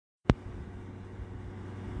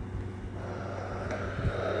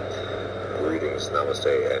Greetings,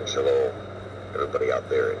 namaste, and shalom, everybody out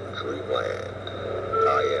there in dreamland.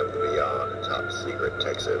 I am the Beyond Top Secret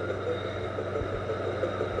Texan.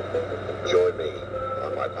 Join me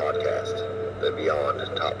on my podcast, the Beyond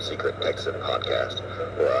Top Secret Texan podcast,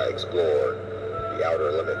 where I explore the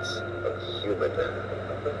outer limits of human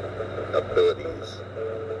abilities,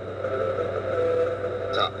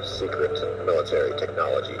 top secret military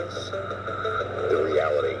technologies, the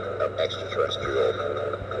reality of extraterrestrial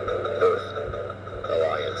Earth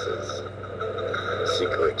alliances,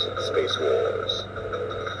 secret space wars,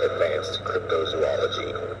 advanced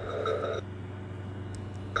cryptozoology,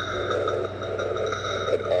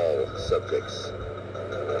 and all subjects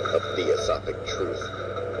of theosophic truth,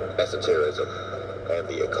 esotericism, and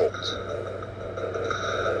the occult.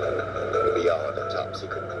 The Beyond Top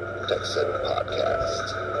Secret Texan podcast.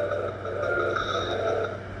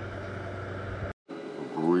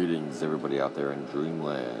 Greetings, everybody out there in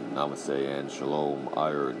dreamland. Namaste and shalom.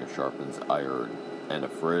 Iron sharpens iron, and a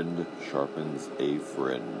friend sharpens a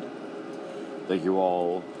friend. Thank you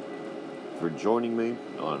all for joining me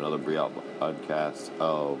on another podcast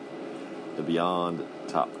of the Beyond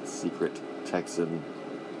Top Secret Texan.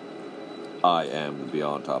 I am the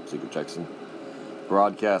Beyond Top Secret Texan,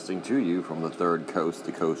 broadcasting to you from the third coast,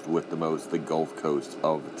 the coast with the most, the Gulf Coast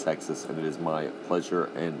of Texas, and it is my pleasure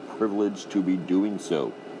and privilege to be doing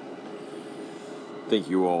so. Thank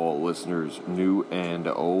you all, listeners, new and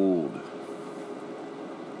old.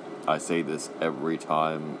 I say this every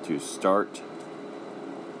time to start.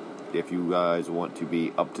 If you guys want to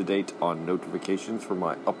be up to date on notifications for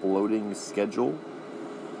my uploading schedule,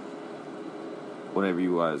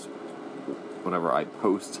 whenever I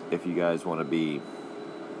post, if you guys want to be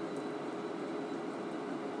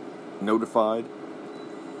notified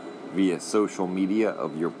via social media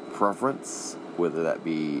of your preference, whether that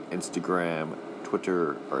be Instagram,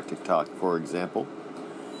 Twitter, or TikTok, for example.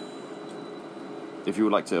 If you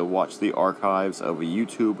would like to watch the archives of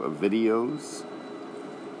YouTube videos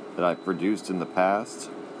that I've produced in the past,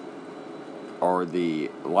 or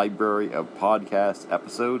the library of podcast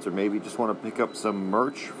episodes, or maybe just want to pick up some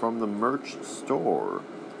merch from the merch store,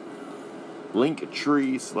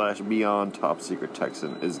 Linktree/Beyond Top Secret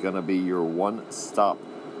Texan is going to be your one stop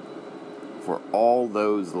for all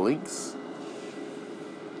those links,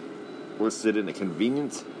 listed in a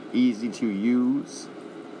convenient, easy to use,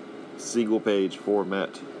 single page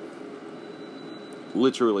format.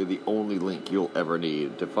 Literally the only link you'll ever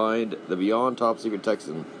need to find the Beyond Top Secret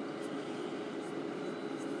Texan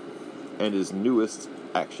and his newest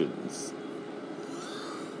actions.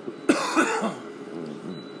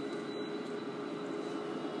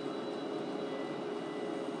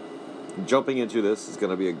 Jumping into this is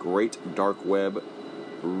going to be a great dark web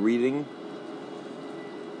reading.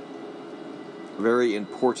 Very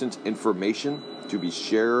important information to be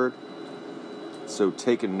shared. So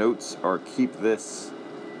take notes or keep this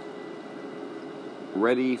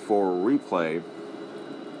ready for replay,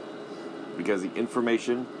 because the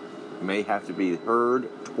information may have to be heard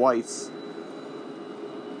twice,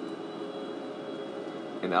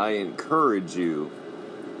 and I encourage you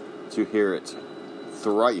to hear it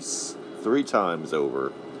thrice, 3 times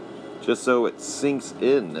over, just so it sinks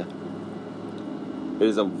in. It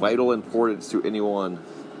is of vital importance to anyone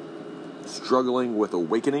struggling with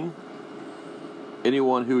awakening,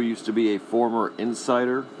 anyone who used to be a former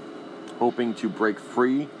insider hoping to break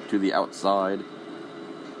free to the outside,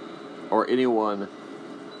 or anyone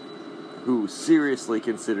who seriously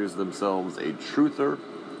considers themselves a truther,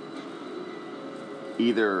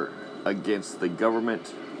 either against the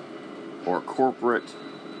government or corporate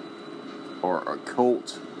or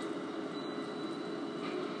occult,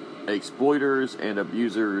 exploiters and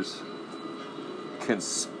abusers,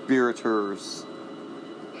 conspirators,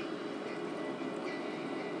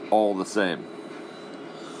 all the same.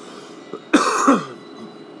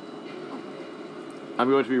 I'm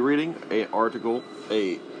going to be reading an article,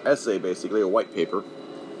 a essay basically, a white paper,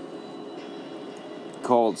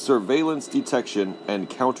 called Surveillance Detection and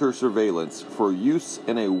Counter-Surveillance for Use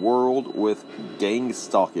in a World with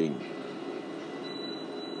Gangstalking.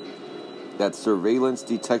 That's Surveillance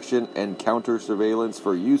Detection and Counter-Surveillance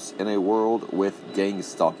for Use in a World with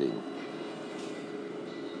Gangstalking.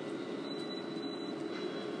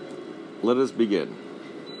 Let us begin.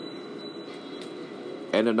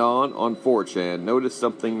 And anon on 4chan noticed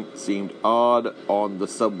something seemed odd on the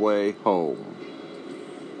subway home.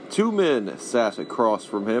 2 men sat across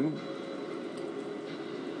from him.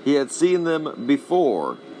 He had seen them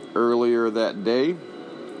before, earlier that day.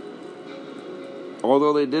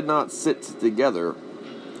 Although they did not sit together,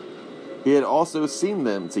 he had also seen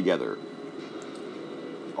them together.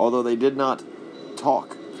 Although they did not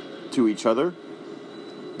talk to each other.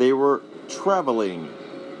 They were traveling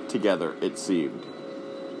together, it seemed.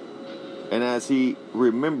 And as he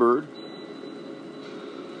remembered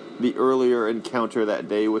the earlier encounter that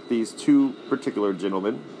day with these two particular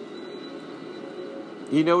gentlemen,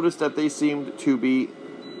 he noticed that they seemed to be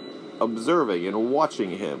observing and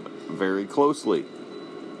watching him very closely.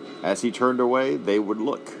 As he turned away, they would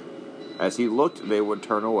look. As he looked, they would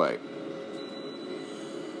turn away.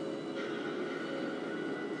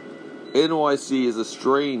 NYC is a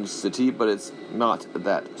strange city, but it's not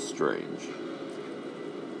that strange.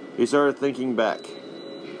 He started thinking back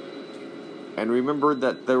and remembered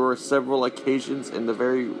that there were several occasions in the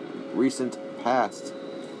very recent past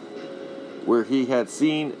where he had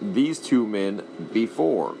seen these two men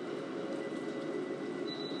before,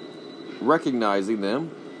 recognizing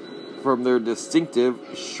them from their distinctive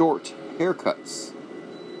short haircuts.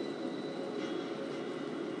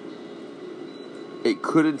 It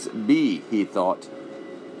couldn't be, he thought,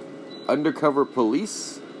 undercover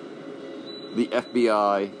police, the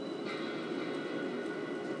FBI.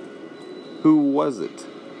 Who was it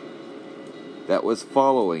that was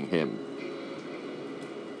following him?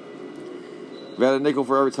 I've had a nickel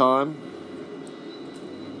for every time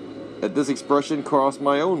that this expression crossed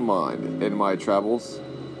my own mind in my travels.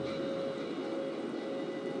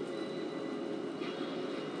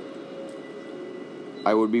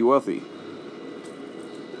 I would be wealthy.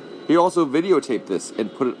 He also videotaped this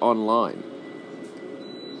and put it online.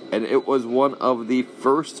 And it was one of the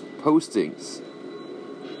first postings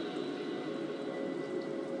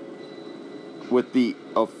with the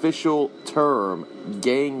official term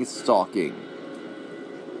gangstalking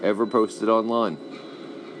ever posted online.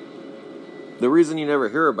 The reason you never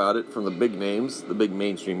hear about it from the big names, the big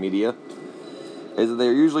mainstream media, is that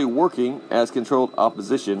they're usually working as controlled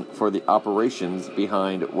opposition for the operations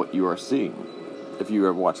behind what you are seeing, if you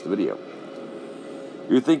ever watched the video.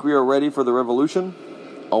 You think we are ready for the revolution?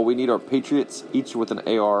 All we need are patriots, each with an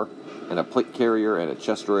AR and a plate carrier and a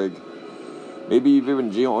chest rig. Maybe you've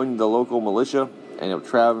even joined the local militia and have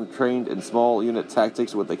trained in small unit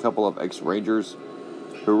tactics with a couple of ex-rangers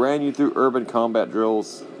who ran you through urban combat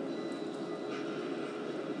drills.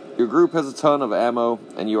 Your group has a ton of ammo,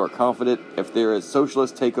 and you are confident if there is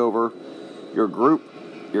socialist takeover, your group,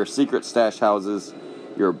 your secret stash houses,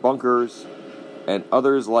 your bunkers, and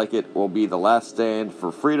others like it will be the last stand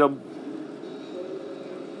for freedom.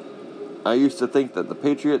 I used to think that the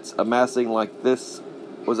Patriots amassing like this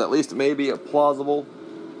was at least maybe a plausible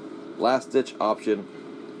last-ditch option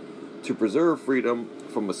to preserve freedom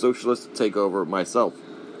from a socialist takeover myself.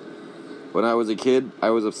 When I was a kid, I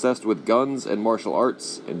was obsessed with guns and martial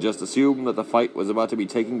arts, and just assumed that the fight was about to be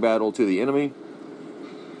taking battle to the enemy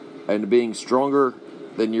and being stronger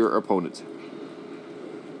than your opponent.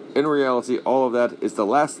 In reality, all of that is the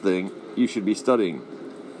last thing you should be studying.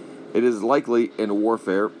 It is likely in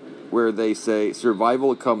warfare, where they say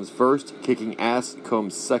survival comes first, kicking ass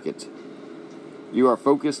comes second. You are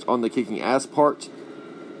focused on the kicking ass part.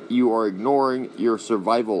 You are ignoring your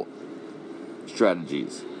survival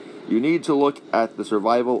strategies. You need to look at the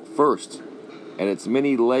survival first, and its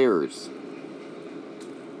many layers.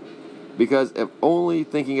 Because if only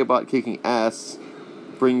thinking about kicking ass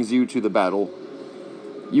brings you to the battle,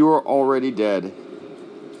 you are already dead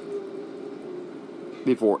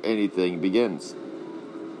before anything begins.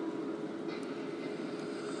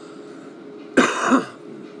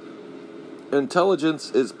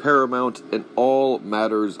 Intelligence is paramount in all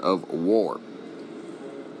matters of war.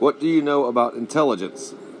 What do you know about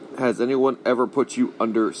intelligence? Has anyone ever put you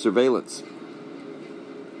under surveillance?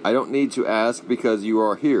 I don't need to ask because you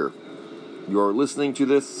are here. You are listening to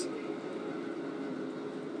this.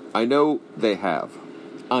 I know they have.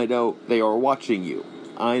 I know they are watching you.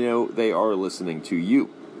 I know they are listening to you.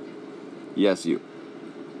 Yes, you.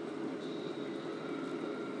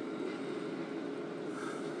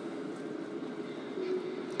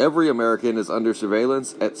 Every American is under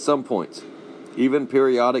surveillance at some point. Even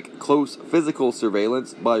periodic, close physical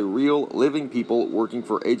surveillance by real, living people working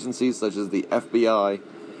for agencies such as the FBI,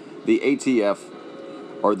 the ATF,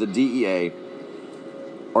 or the DEA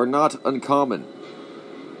are not uncommon,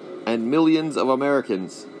 and millions of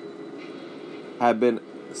Americans have been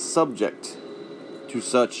subject to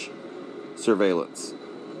such surveillance.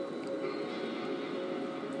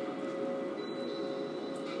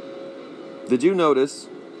 Did you notice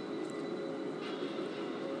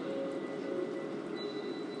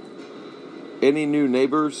any new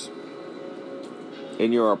neighbors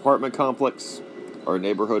in your apartment complex or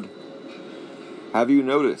neighborhood? Have you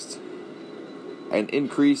noticed an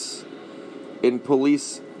increase in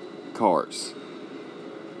police cars?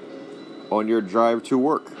 on your drive to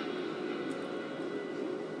work.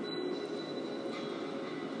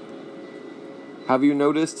 Have you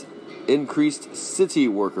noticed increased city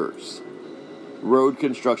workers, road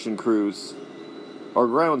construction crews, or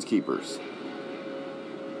groundskeepers?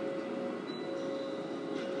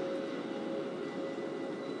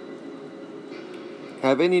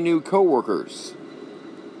 Have any new coworkers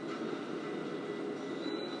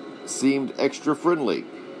seemed extra friendly?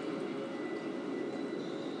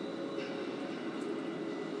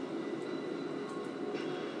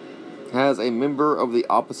 Has a member of the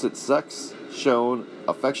opposite sex shown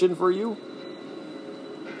affection for you?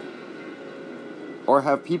 Or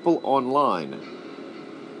have people online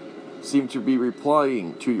seem to be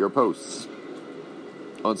replying to your posts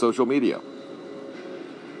on social media?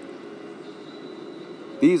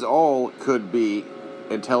 These all could be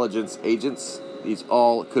intelligence agents. These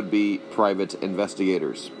all could be private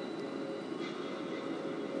investigators.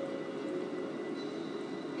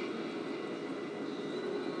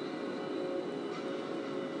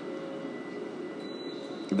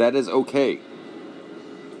 That is okay,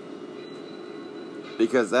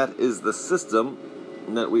 because that is the system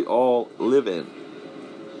that we all live in.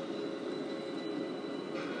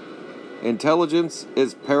 Intelligence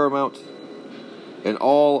is paramount in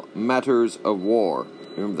all matters of war.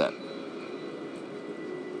 Remember that.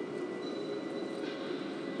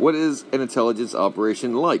 What is an intelligence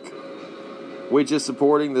operation like? Which is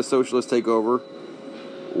supporting the socialist takeover?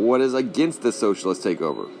 What is against the socialist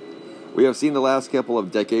takeover? We have seen the last couple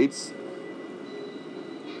of decades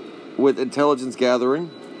with intelligence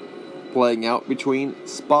gathering playing out between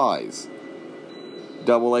spies,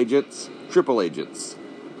 double agents, triple agents,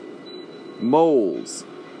 moles,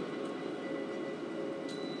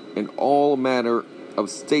 and all manner of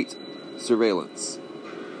state surveillance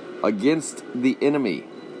against the enemy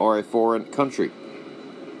or a foreign country.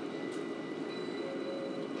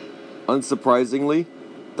 Unsurprisingly,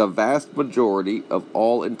 the vast majority of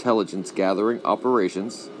all intelligence gathering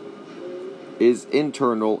operations is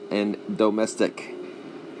internal and domestic.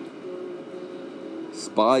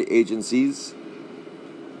 Spy agencies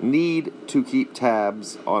need to keep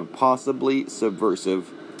tabs on possibly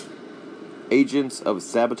subversive agents of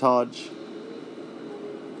sabotage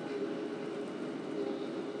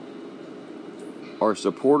or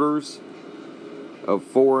supporters of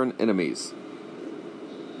foreign enemies.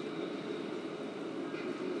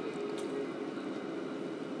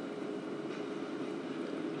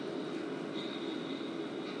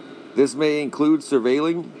 This may include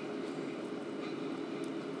surveilling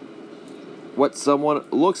what someone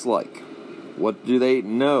looks like. What do they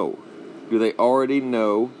know? Do they already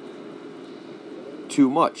know too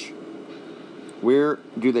much? Where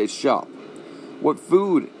do they shop? What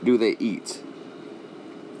food do they eat?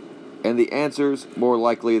 And the answers, more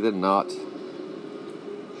likely than not,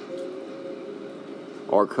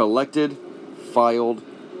 are collected, filed,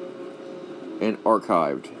 and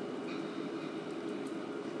archived.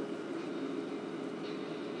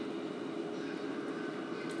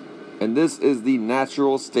 And this is the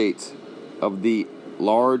natural state of the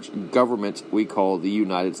large government we call the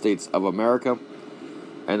United States of America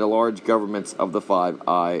and the large governments of the Five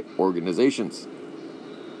Eye organizations.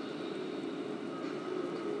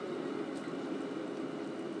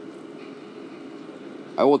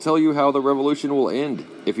 I will tell you how the revolution will end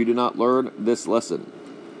if you do not learn this lesson.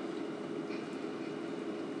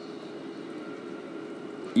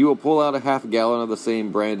 You will pull out a half gallon of the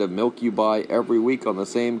same brand of milk you buy every week on the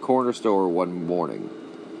same corner store one morning.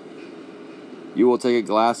 You will take a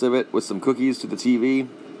glass of it with some cookies to the TV.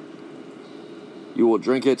 You will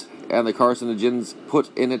drink it, and the carcinogens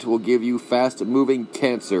put in it will give you fast-moving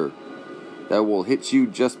cancer that will hit you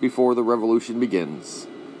just before the revolution begins.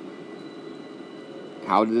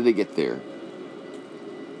 How did it get there?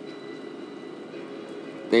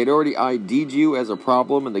 They had already ID'd you as a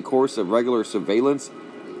problem in the course of regular surveillance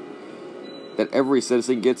that every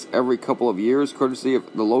citizen gets every couple of years, courtesy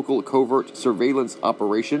of the local covert surveillance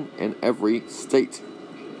operation in every state.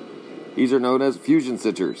 These are known as fusion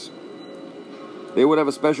centers. They would have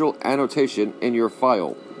a special annotation in your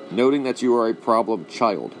file, noting that you are a problem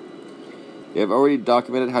child. They have already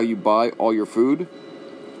documented how you buy all your food,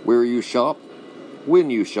 where you shop, when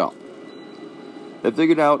you shop. They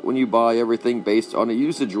figured out when you buy everything based on a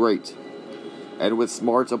usage rate, and with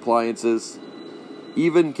smart appliances,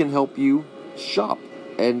 even can help you shop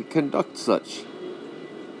and conduct such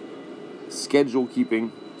schedule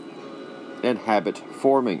keeping and habit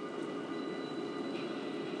forming.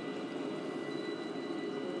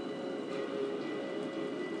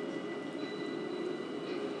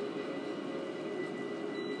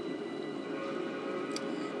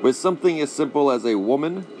 with something as simple as a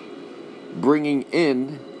woman bringing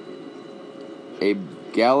in a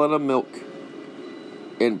gallon of milk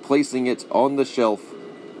and placing it on the shelf.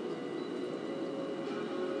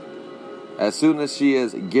 As soon as she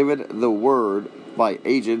is given the word by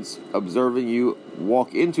agents observing you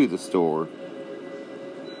walk into the store,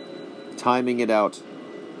 timing it out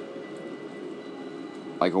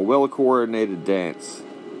like a well-coordinated dance,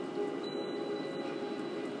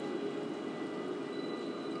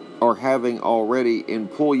 or having already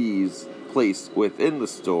employees placed within the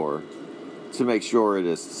store to make sure it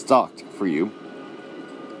is stocked for you.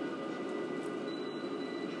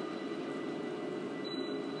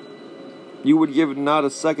 You would give not a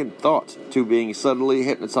second thought to being suddenly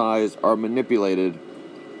hypnotized or manipulated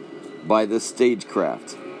by this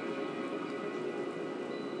stagecraft.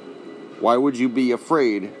 Why would you be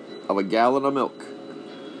afraid of a gallon of milk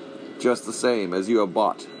just the same as you have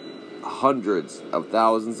bought hundreds of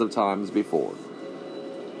thousands of times before?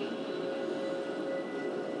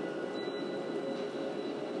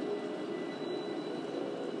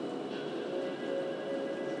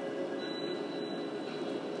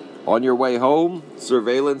 On your way home,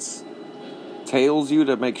 surveillance tails you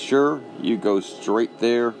to make sure you go straight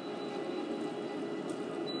there.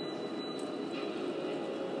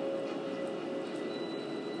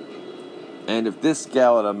 And if this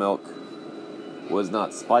gallon of milk was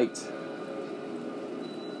not spiked,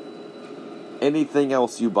 anything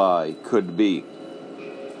else you buy could be.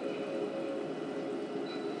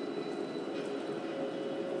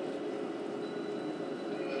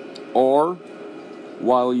 Or,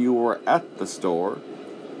 while you were at the store,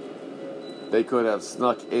 they could have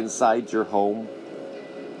snuck inside your home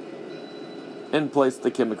and placed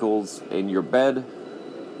the chemicals in your bed,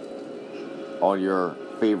 on your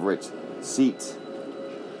favorite seat,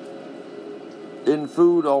 in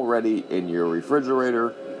food already in your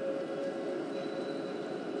refrigerator,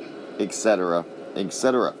 etc.,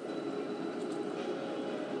 etc.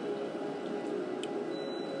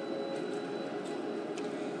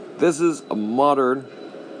 This is a modern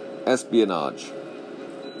espionage.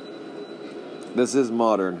 This is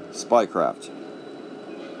modern spycraft.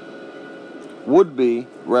 Would-be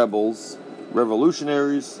rebels,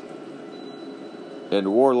 revolutionaries,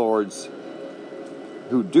 and warlords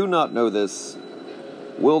who do not know this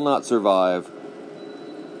will not survive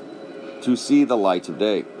to see the light of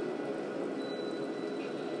day.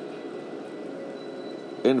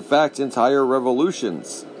 In fact, entire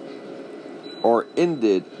revolutions are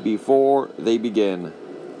ended before they begin.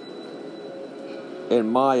 In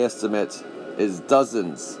my estimate, is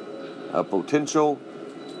dozens of potential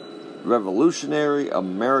revolutionary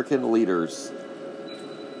American leaders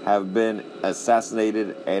have been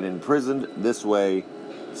assassinated and imprisoned this way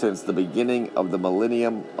since the beginning of the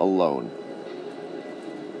millennium alone.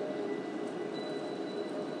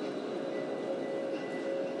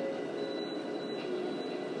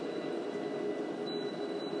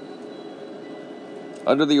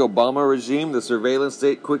 Under the Obama regime, the surveillance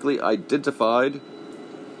state quickly identified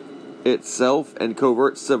itself, and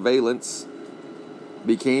covert surveillance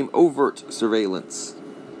became overt surveillance,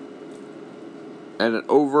 and an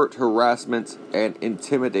overt harassment and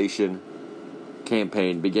intimidation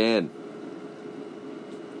campaign began.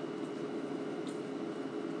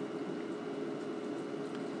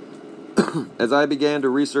 As I began to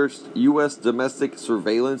research U.S. domestic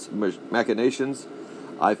surveillance machinations,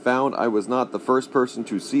 I found I was not the first person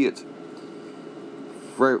to see it.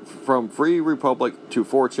 From Free Republic to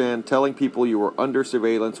 4chan, telling people you were under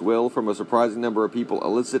surveillance will, from a surprising number of people,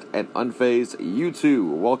 elicit and unfazed. You too,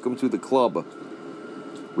 welcome to the club.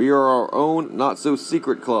 We are our own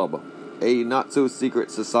not-so-secret club, a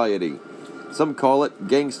not-so-secret society. Some call it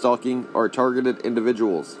gangstalking or targeted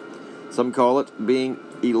individuals. Some call it being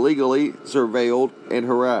illegally surveilled and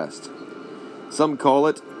harassed. Some call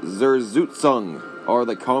it Zerzutzung, or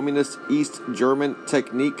the communist East German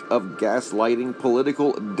technique of gaslighting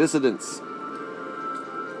political dissidents.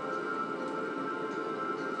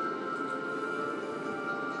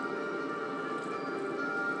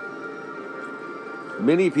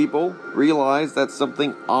 Many people realize that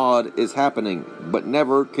something odd is happening, but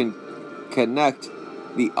never can connect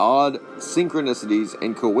the odd synchronicities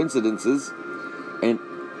and coincidences and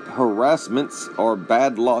harassments or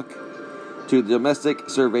bad luck to domestic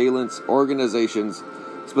surveillance organizations,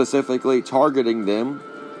 specifically targeting them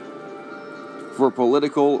for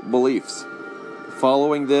political beliefs,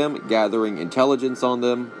 following them, gathering intelligence on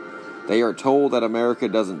them. They are told that America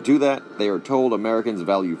doesn't do that. They are told Americans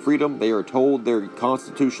value freedom. They are told their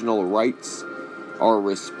constitutional rights are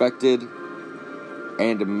respected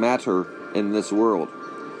and matter in this world.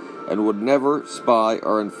 and would never spy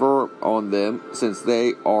or infer on them since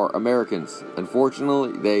they are Americans.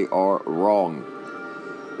 Unfortunately, they are wrong.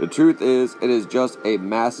 The truth is, it is just a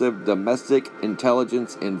massive domestic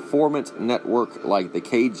intelligence informant network like the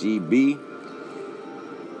KGB,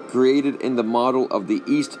 created in the model of the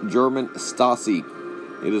East German Stasi.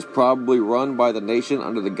 It is probably run by the nation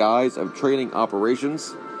under the guise of training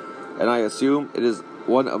operations, and I assume it is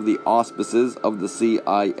one of the auspices of the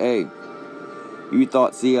CIA. You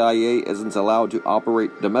thought CIA isn't allowed to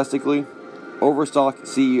operate domestically? Overstock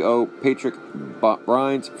CEO Patrick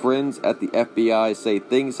Bryant's friends at the FBI say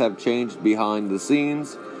things have changed behind the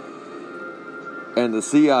scenes, and the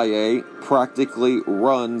CIA practically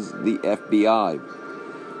runs the FBI.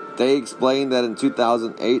 They explained that in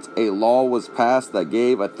 2008, a law was passed that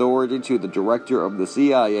gave authority to the director of the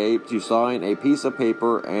CIA to sign a piece of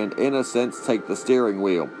paper and, in a sense, take the steering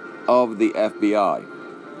wheel of the FBI.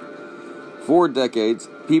 For decades,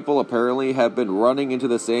 people apparently have been running into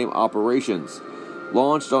the same operations,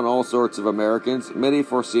 launched on all sorts of Americans, many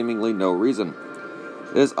for seemingly no reason.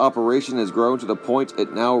 This operation has grown to the point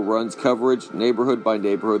it now runs coverage neighborhood by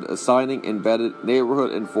neighborhood, assigning embedded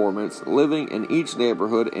neighborhood informants living in each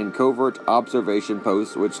neighborhood in covert observation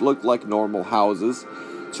posts which look like normal houses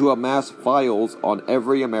to amass files on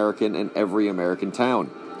every American in every American town.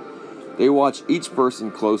 They watch each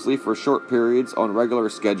person closely for short periods on regular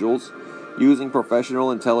schedules, using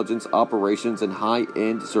professional intelligence operations and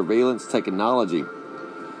high-end surveillance technology.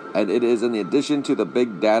 And it is in addition to the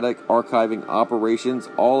big data archiving operations,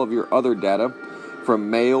 all of your other data, from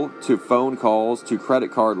mail to phone calls to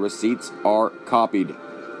credit card receipts, are copied.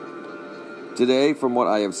 Today, from what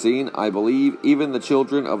I have seen, I believe even the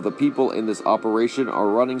children of the people in this operation are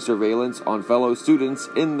running surveillance on fellow students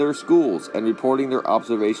in their schools and reporting their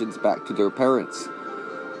observations back to their parents,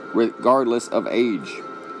 regardless of age.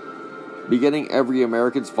 Beginning every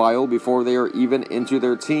American's file before they are even into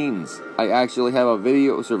their teens. I actually have a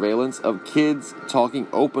video surveillance of kids talking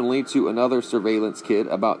openly to another surveillance kid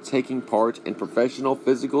about taking part in professional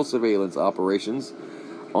physical surveillance operations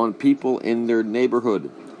on people in their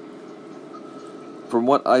neighborhood. From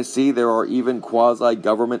what I see, there are even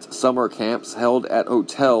quasi-government summer camps held at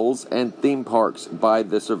hotels and theme parks by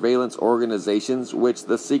the surveillance organizations which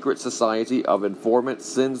the secret society of informants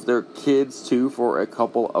sends their kids to for a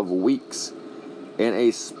couple of weeks, and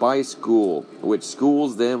a spy school which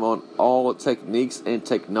schools them on all techniques and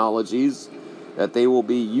technologies that they will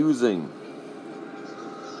be using.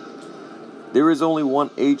 There is only one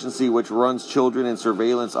agency which runs children in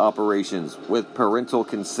surveillance operations with parental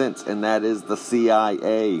consent, and that is the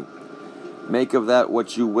CIA. Make of that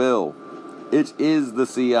what you will. It is the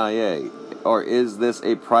CIA. Or is this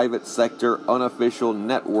a private sector unofficial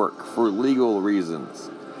network for legal reasons?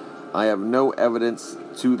 I have no evidence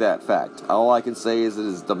to that fact. All I can say is it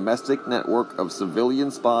is a domestic network of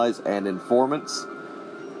civilian spies and informants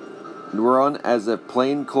run as a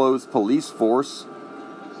plainclothes police force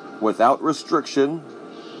without restriction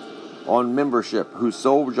on membership, whose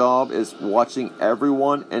sole job is watching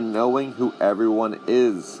everyone and knowing who everyone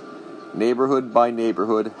is, neighborhood by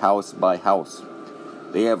neighborhood, house by house.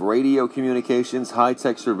 They have radio communications,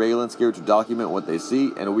 high-tech surveillance gear to document what they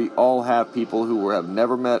see, and we all have people who have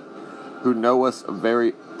never met who know us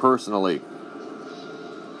very personally.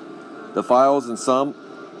 The files in some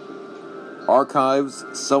archives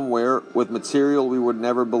somewhere with material we would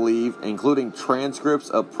never believe, including transcripts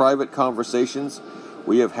of private conversations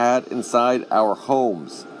we have had inside our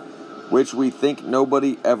homes, which we think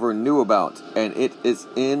nobody ever knew about, and it is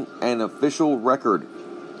in an official record.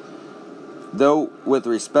 Though, with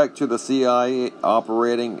respect to the CIA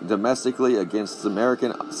operating domestically against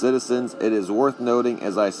American citizens, it is worth noting,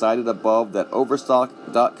 as I cited above, that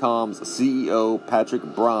Overstock.com's CEO, Patrick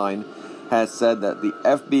Bryant, has said that the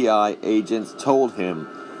FBI agents told him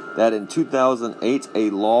that in 2008 a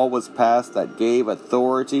law was passed that gave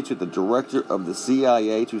authority to the director of the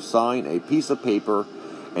CIA to sign a piece of paper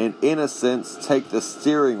and, in a sense, take the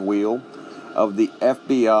steering wheel of the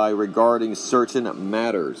FBI regarding certain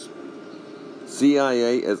matters.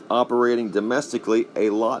 CIA is operating domestically a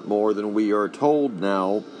lot more than we are told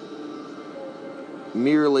now,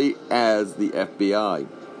 merely as the FBI.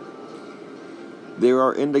 There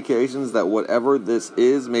are indications that whatever this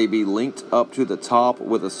is may be linked up to the top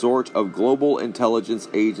with a sort of global intelligence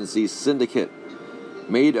agency syndicate,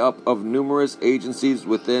 made up of numerous agencies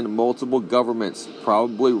within multiple governments,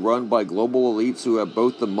 probably run by global elites who have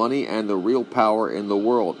both the money and the real power in the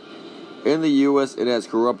world. In the U.S., it has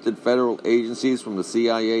corrupted federal agencies from the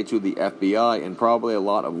CIA to the FBI, and probably a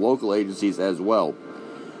lot of local agencies as well.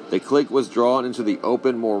 The clique was drawn into the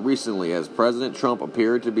open more recently as President Trump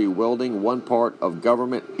appeared to be wielding one part of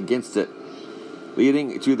government against it,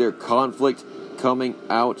 leading to their conflict coming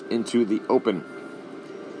out into the open.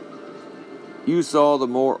 You saw the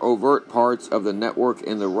more overt parts of the network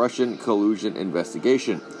in the Russian collusion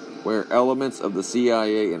investigation, where elements of the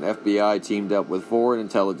CIA and FBI teamed up with foreign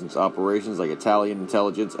intelligence operations like Italian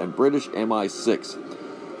intelligence and British MI6,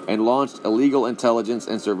 and launched illegal intelligence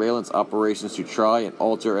and surveillance operations to try and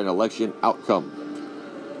alter an election outcome,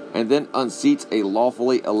 and then unseat a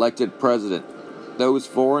lawfully elected president. Those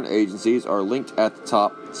foreign agencies are linked at the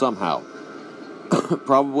top somehow,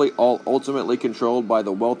 probably all ultimately controlled by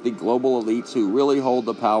the wealthy global elites who really hold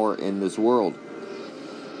the power in this world.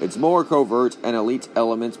 Its more covert and elite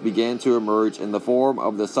elements began to emerge in the form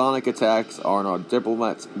of the sonic attacks on our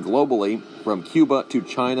diplomats globally, from Cuba to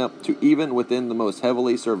China to even within the most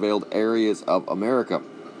heavily surveilled areas of America.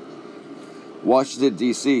 Washington,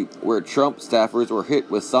 D.C., where Trump staffers were hit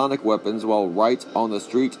with sonic weapons while right on the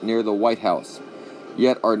street near the White House.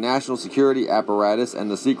 Yet our national security apparatus and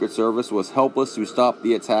the Secret Service was helpless to stop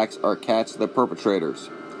the attacks or catch the perpetrators.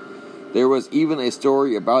 There was even a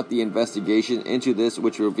story about the investigation into this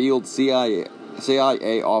which revealed CIA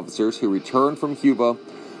officers who returned from Cuba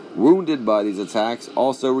wounded by these attacks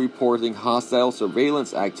also reporting hostile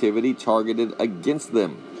surveillance activity targeted against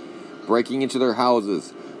them, breaking into their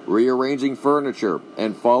houses, rearranging furniture,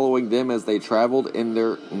 and following them as they traveled in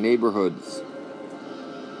their neighborhoods.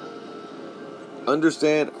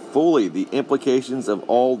 Understand fully the implications of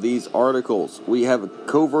all these articles. We have a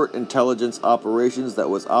covert intelligence operations that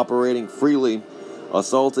was operating freely,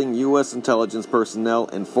 assaulting U.S. intelligence personnel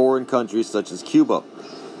in foreign countries such as Cuba.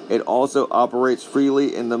 It also operates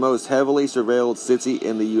freely in the most heavily surveilled city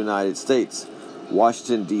in the United States,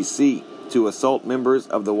 Washington, D.C., to assault members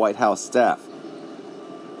of the White House staff.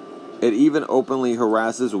 It even openly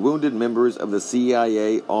harasses wounded members of the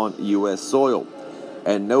CIA on U.S. soil,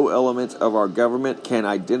 and no element of our government can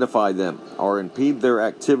identify them or impede their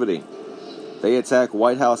activity. They attack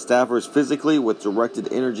White House staffers physically with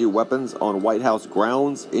directed energy weapons on White House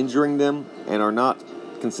grounds, injuring them, and are not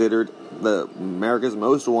considered America's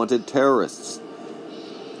most wanted terrorists.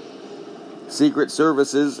 Secret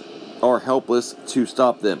services are helpless to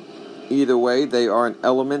stop them. Either way, they are an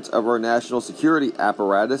element of our national security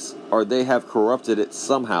apparatus, or they have corrupted it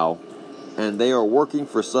somehow, and they are working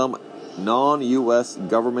for some non-U.S.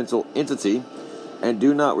 governmental entity and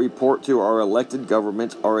do not report to our elected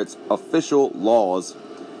government or its official laws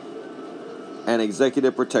and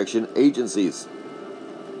executive protection agencies.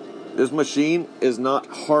 This machine is not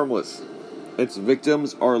harmless. Its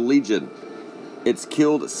victims are legion. It's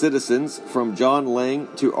killed citizens from John Lang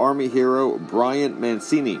to Army hero Brian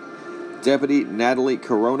Mancini, Deputy Natalie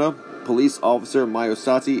Corona, Police Officer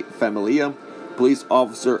Miosati Familia, Police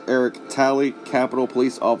Officer Eric Talley, Capitol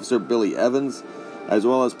Police Officer Billy Evans, as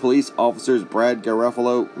well as police officers Brad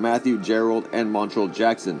Garofalo, Matthew Gerald, and Montrell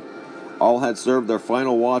Jackson. All had served their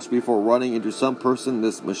final watch before running into some person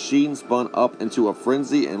this machine spun up into a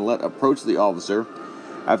frenzy and let approach the officer,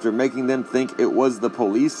 after making them think it was the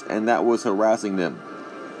police and that was harassing them.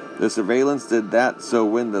 The surveillance did that so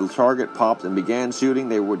when the target popped and began shooting,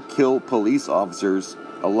 they would kill police officers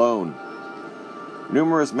alone.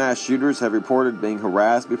 Numerous mass shooters have reported being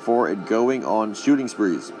harassed before it going on shooting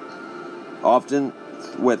sprees, often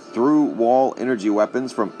with through-wall energy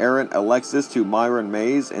weapons from Aaron Alexis to Myron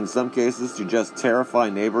Mays, in some cases to just terrify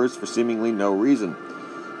neighbors for seemingly no reason.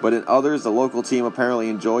 But in others, the local team apparently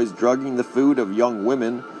enjoys drugging the food of young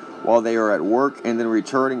women while they are at work and then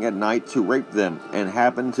returning at night to rape them, and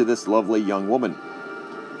happened to this lovely young woman.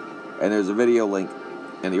 And there's a video link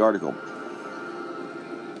in the article.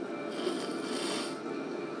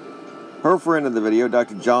 Her friend in the video,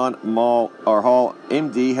 Dr. John Hall,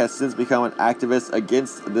 MD, has since become an activist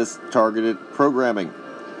against this targeted programming,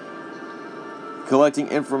 collecting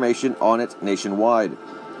information on it nationwide.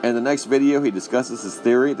 In the next video, he discusses his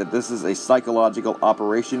theory that this is a psychological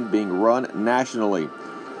operation being run nationally,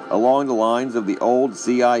 along the lines of the old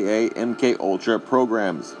CIA MKUltra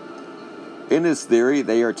programs. In his theory,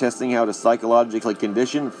 they are testing how to psychologically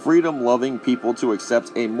condition freedom-loving people to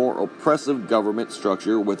accept a more oppressive government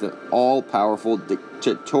structure with an all-powerful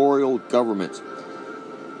dictatorial government,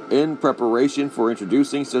 in preparation for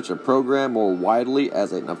introducing such a program more widely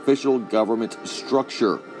as an official government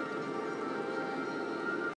structure.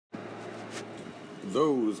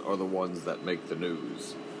 Those are the ones that make the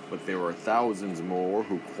news. But there are thousands more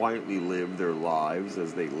who quietly live their lives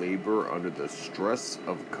as they labor under the stress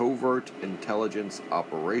of covert intelligence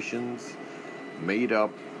operations made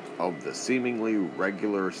up of the seemingly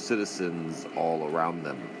regular citizens all around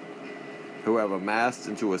them. who have amassed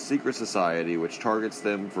into a secret society which targets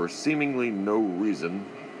them for seemingly no reason.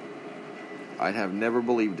 I'd have never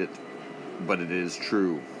believed it, but it is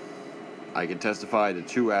true. I can testify to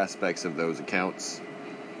two aspects of those accounts.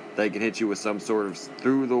 They can hit you with some sort of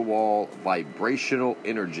through-the-wall vibrational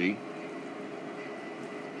energy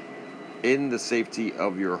in the safety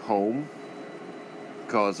of your home,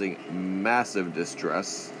 causing massive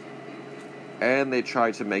distress, and they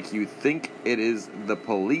try to make you think it is the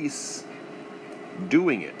police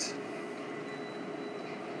doing it.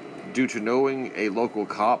 Due to knowing a local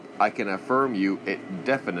cop, I can affirm you it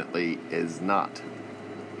definitely is not.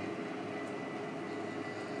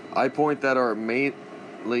 I point that are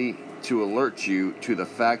mainly to alert you to the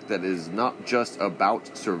fact that it is not just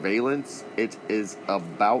about surveillance, it is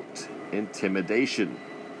about intimidation.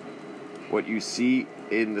 What you see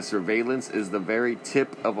in the surveillance is the very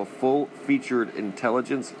tip of a full-featured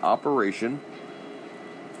intelligence operation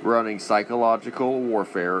running psychological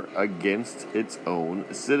warfare against its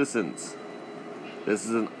own citizens. This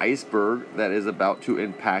is an iceberg that is about to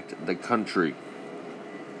impact the country.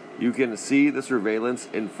 You can see the surveillance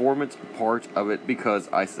informant part of it because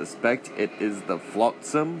I suspect it is the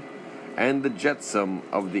flotsam and the jetsam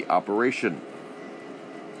of the operation.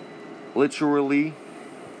 Literally,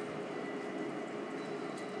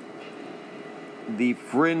 the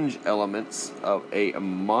fringe elements of a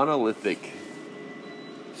monolithic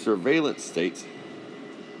surveillance state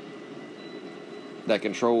that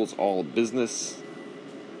controls all business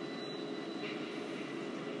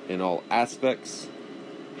in all aspects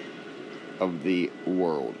of the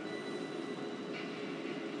world.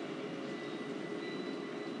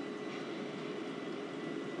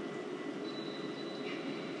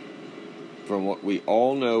 From what we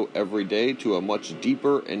all know every day to a much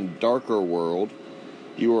deeper and darker world,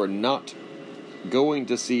 you are not going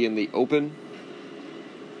to see in the open,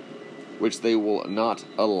 which they will not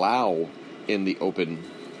allow in the open.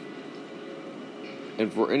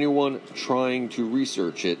 And for anyone trying to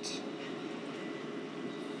research it,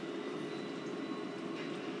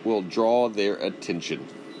 will draw their attention.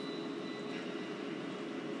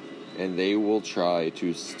 And they will try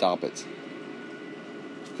to stop it.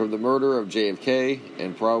 From the murder of JFK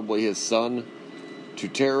and probably his son, to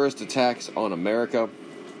terrorist attacks on America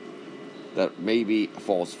that may be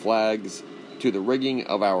false flags, to the rigging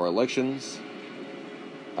of our elections,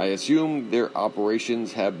 I assume their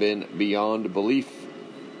operations have been beyond belief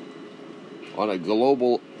on a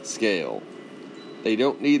global scale. They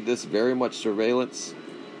don't need this very much surveillance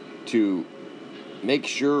to make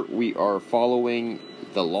sure we are following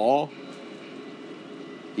the law.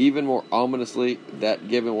 Even more ominously, that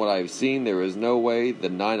given what I've seen, there is no way the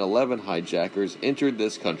 9/11 hijackers entered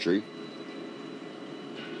this country,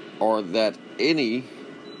 or that any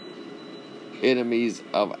enemies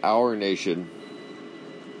of our nation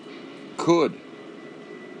could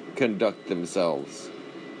conduct themselves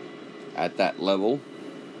at that level.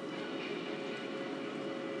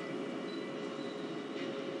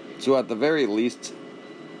 So at the very least,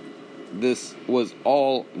 this was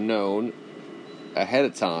all known ahead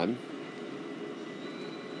of time,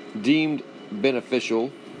 deemed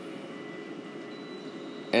beneficial,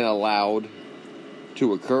 and allowed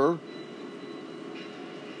to occur,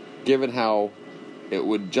 given how it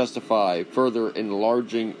would justify further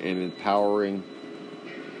enlarging and empowering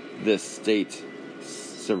this state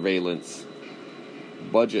surveillance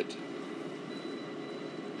budget.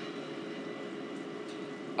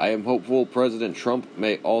 I am hopeful President Trump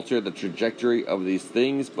may alter the trajectory of these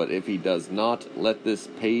things, but if he does not, let this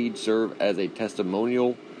page serve as a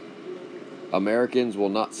testimonial. Americans will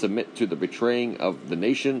not submit to the betraying of the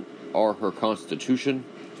nation or her Constitution,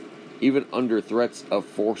 even under threats of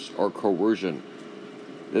force or coercion.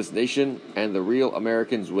 This nation and the real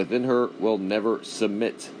Americans within her will never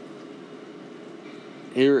submit.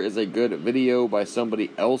 Here is a good video by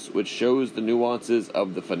somebody else which shows the nuances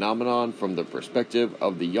of the phenomenon from the perspective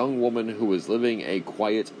of the young woman who was living a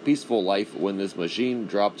quiet, peaceful life when this machine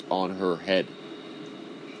dropped on her head.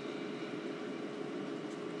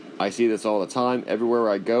 I see this all the time, everywhere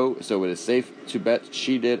I go, so it is safe to bet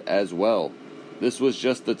she did as well. This was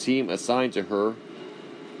just the team assigned to her,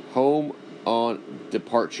 home on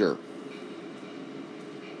departure.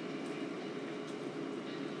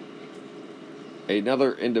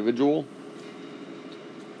 Another individual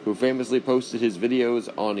who famously posted his videos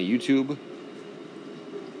on YouTube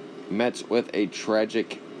met with a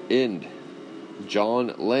tragic end.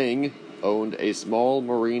 John Lang owned a small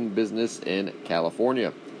marine business in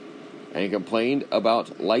California and complained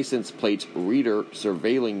about license plate reader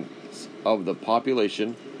surveillance of the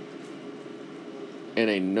population in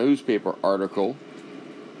a newspaper article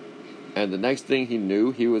And the next thing he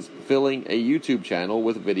knew, he was filling a YouTube channel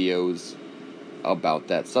with videos about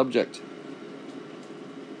that subject.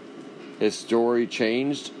 His story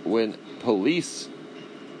changed when police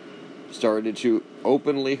started to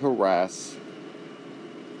openly harass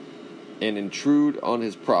and intrude on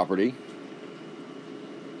his property,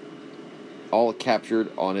 all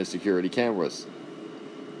captured on his security cameras.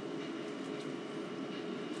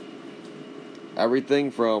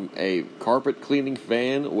 Everything from a carpet cleaning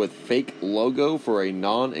fan with fake logo for a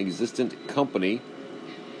non-existent company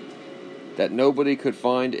that nobody could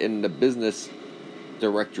find in the business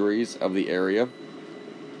directories of the area,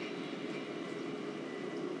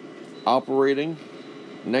 operating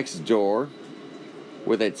next door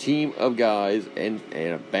with a team of guys in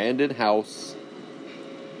an abandoned house.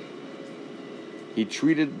 He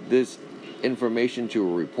treated this information to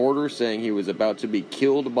a reporter saying he was about to be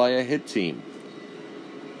killed by a hit team.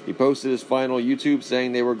 He posted his final YouTube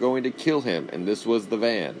saying they were going to kill him, and this was the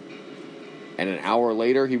van. And an hour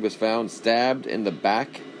later, he was found stabbed in the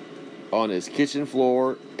back on his kitchen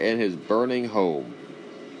floor in his burning home.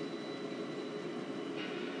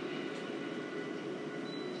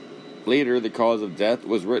 Later, the cause of death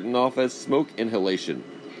was written off as smoke inhalation.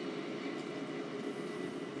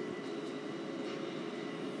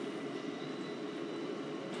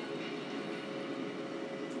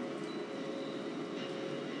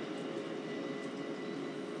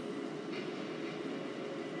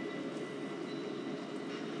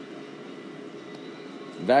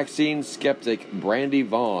 Vaccine skeptic Brandy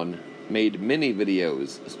Vaughn made many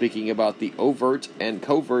videos speaking about the overt and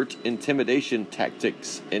covert intimidation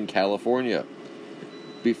tactics in California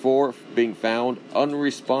before being found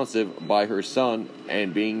unresponsive by her son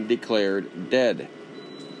and being declared dead.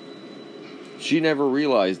 She never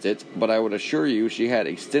realized it, but I would assure you she had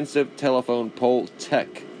extensive telephone pole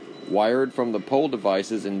tech wired from the pole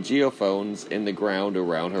devices and geophones in the ground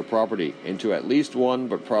around her property into at least one,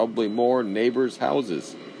 but probably more, neighbors'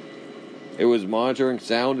 houses. It was monitoring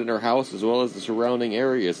sound in her house as well as the surrounding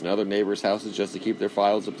areas and other neighbors' houses just to keep their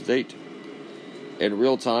files up to date in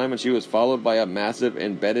real time, and she was followed by a massive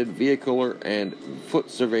embedded vehicular and foot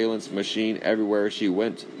surveillance machine everywhere she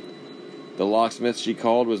went. The locksmith she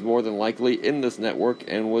called was more than likely in this network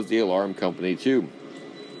and was the alarm company too,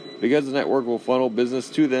 because the network will funnel business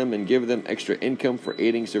to them and give them extra income for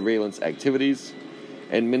aiding surveillance activities,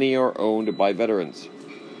 and many are owned by veterans.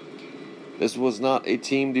 This was not a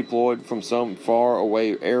team deployed from some far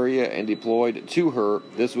away area and deployed to her.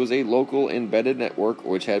 This was a local embedded network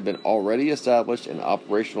which had been already established and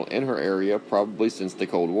operational in her area probably since the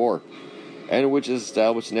Cold War, and which is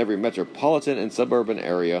established in every metropolitan and suburban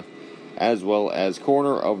area as well as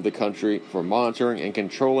corner of the country for monitoring and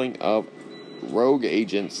controlling of rogue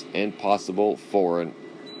agents and possible foreign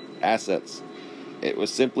assets. It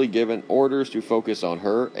was simply given orders to focus on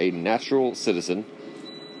her, a natural citizen,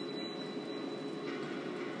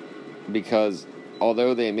 because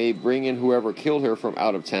although they may bring in whoever killed her from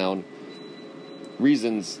out of town,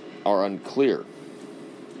 reasons are unclear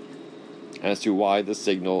as to why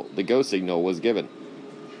the go signal was given.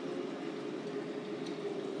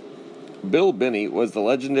 Bill Binney was the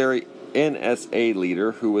legendary NSA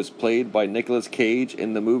leader who was played by Nicolas Cage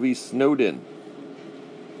in the movie Snowden.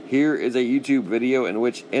 Here is a YouTube video in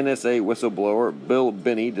which NSA whistleblower Bill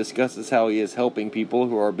Binney discusses how he is helping people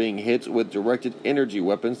who are being hit with directed energy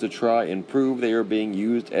weapons to try and prove they are being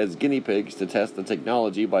used as guinea pigs to test the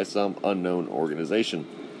technology by some unknown organization.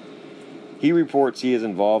 He reports he is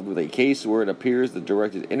involved with a case where it appears the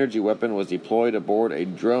directed energy weapon was deployed aboard a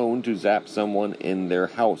drone to zap someone in their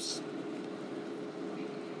house.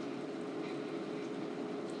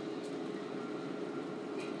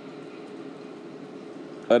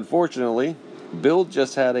 Unfortunately, Bill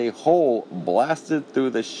just had a hole blasted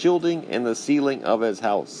through the shielding in the ceiling of his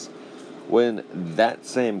house when that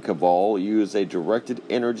same cabal used a directed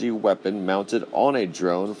energy weapon mounted on a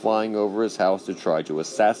drone flying over his house to try to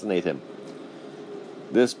assassinate him.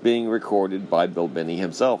 This being recorded by Bill Binney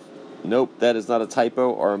himself. Nope, that is not a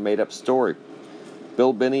typo or a made-up story.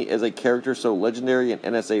 Bill Binney is a character so legendary in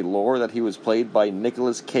NSA lore that he was played by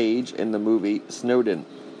Nicolas Cage in the movie Snowden.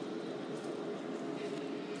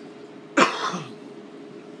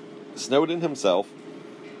 Snowden himself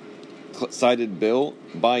cited Bill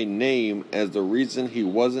by name as the reason he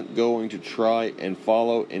wasn't going to try and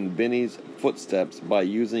follow in Binney's footsteps by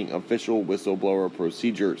using official whistleblower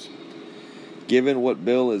procedures. Given what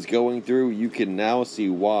Bill is going through, you can now see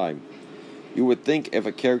why. You would think if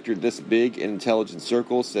a character this big in intelligence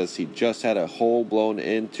circles says he just had a hole blown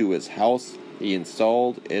into his house he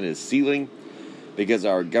installed in his ceiling because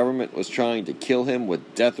our government was trying to kill him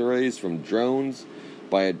with death rays from drones,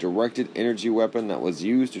 by a directed energy weapon that was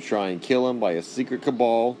used to try and kill him by a secret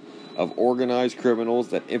cabal of organized criminals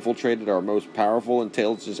that infiltrated our most powerful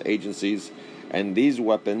intelligence agencies, and these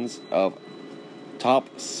weapons of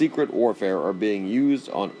top secret warfare are being used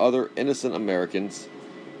on other innocent Americans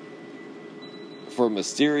for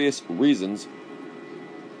mysterious reasons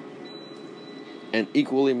and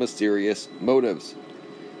equally mysterious motives.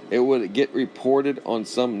 It would get reported on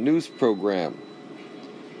some news program,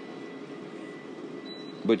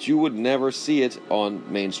 but you would never see it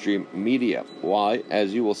on mainstream media. Why?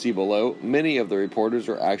 As you will see below, many of the reporters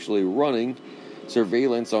are actually running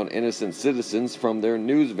surveillance on innocent citizens from their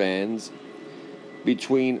news vans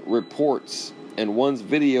between reports, and one's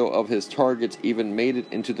video of his targets even made it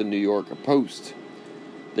into the New York Post.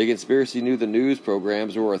 The conspiracy knew the news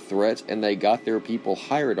programs were a threat, and they got their people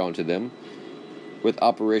hired onto them with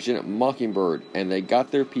Operation Mockingbird, and they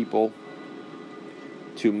got their people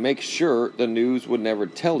to make sure the news would never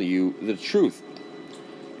tell you the truth.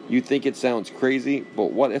 You think it sounds crazy,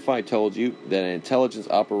 but what if I told you that an intelligence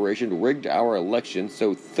operation rigged our election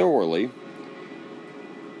so thoroughly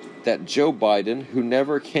that Joe Biden, who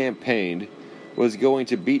never campaigned, was going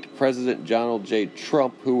to beat President Donald J.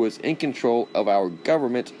 Trump, who was in control of our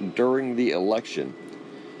government during the election?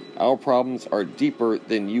 Our problems are deeper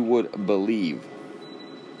than you would believe.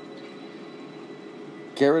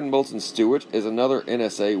 Karen Milton Stewart is another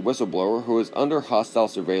NSA whistleblower who is under hostile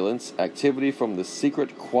surveillance activity from the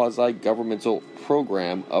secret quasi-governmental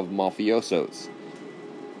program of mafiosos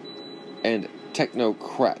and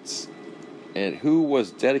technocrats, and who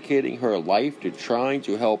was dedicating her life to trying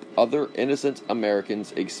to help other innocent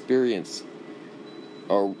Americans experience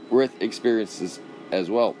or with experiences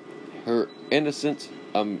as well. Her innocent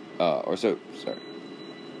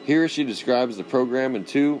Here she describes the program in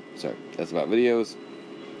that's about videos.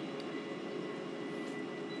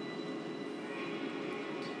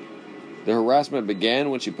 The harassment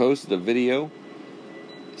began when she posted a video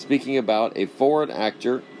speaking about a foreign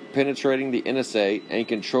actor penetrating the NSA and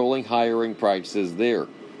controlling hiring practices there,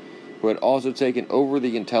 who had also taken over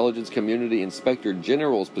the Intelligence Community Inspector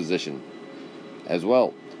General's position as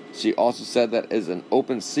well. She also said that it is an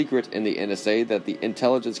open secret in the NSA that the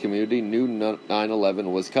intelligence community knew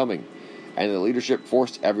 9/11 was coming, and the leadership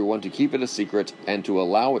forced everyone to keep it a secret and to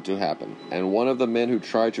allow it to happen. And one of the men who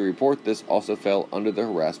tried to report this also fell under the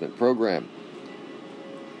harassment program.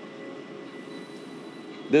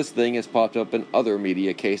 This thing has popped up in other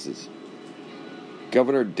media cases.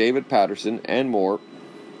 Governor David Paterson and more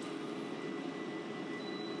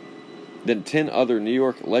than 10 other New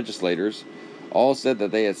York legislators all said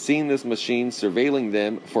that they had seen this machine surveilling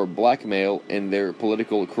them for blackmail in their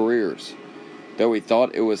political careers, though we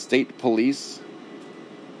thought it was state police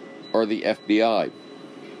or the FBI.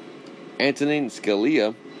 Antonin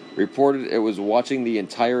Scalia reported it was watching the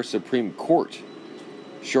entire Supreme Court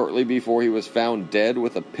shortly before he was found dead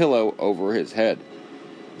with a pillow over his head,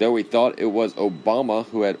 though we thought it was Obama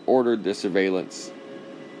who had ordered the surveillance.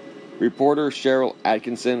 Reporter Cheryl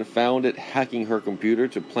Atkinson found it hacking her computer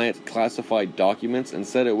to plant classified documents and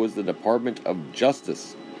said it was the Department of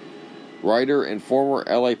Justice. Writer and former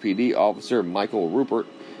LAPD officer Michael Rupert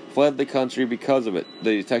fled the country because of it.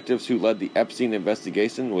 The detectives who led the Epstein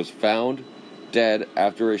investigation was found dead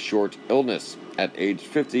after a short illness at age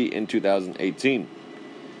 50 in 2018.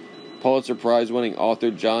 Pulitzer Prize-winning author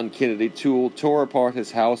John Kennedy Toole tore apart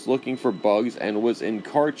his house looking for bugs and was in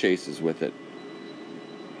car chases with it,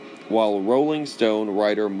 while Rolling Stone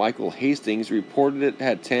writer Michael Hastings reported it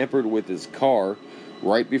had tampered with his car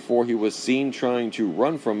right before he was seen trying to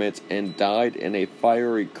run from it and died in a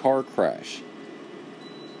fiery car crash.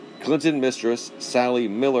 Clinton mistress Sally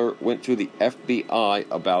Miller went to the FBI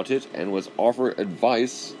about it and was offered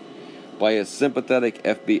advice by a sympathetic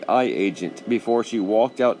FBI agent before she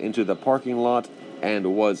walked out into the parking lot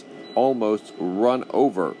and was almost run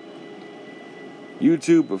over.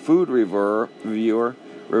 YouTube food reviewer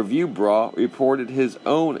Review Bra reported his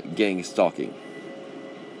own gangstalking.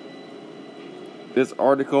 This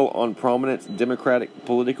article on prominent Democratic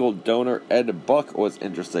political donor Ed Buck was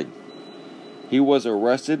interesting. He was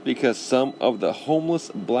arrested because some of the homeless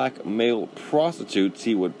black male prostitutes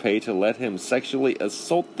he would pay to let him sexually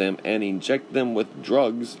assault them and inject them with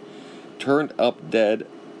drugs turned up dead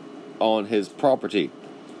on his property.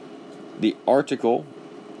 The article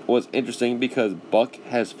was interesting because Buck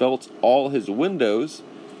has felt all his windows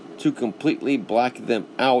to completely black them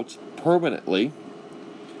out permanently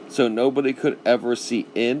so nobody could ever see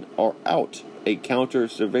in or out, a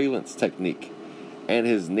counter-surveillance technique, and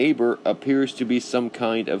his neighbor appears to be some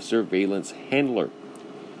kind of surveillance handler.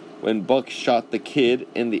 when Buck shot the kid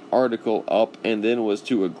in the article up and then was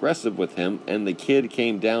too aggressive with him and the kid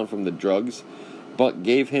came down from the drugs, Buck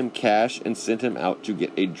gave him cash and sent him out to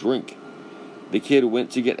get a drink. The kid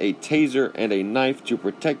went to get a taser and a knife to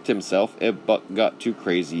protect himself if Buck got too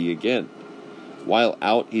crazy again. While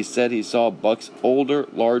out, he said he saw Buck's older,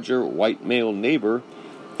 larger white male neighbor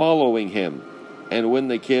following him, and when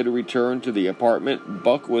the kid returned to the apartment,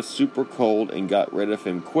 Buck was super cold and got rid of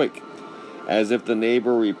him quick, as if the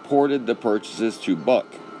neighbor reported the purchases to Buck.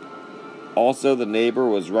 Also, the neighbor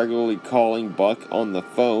was regularly calling Buck on the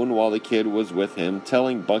phone while the kid was with him,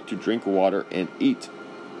 telling Buck to drink water and eat,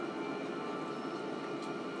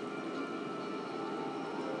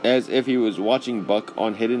 as if he was watching Buck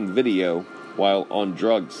on hidden video while on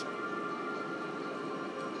drugs,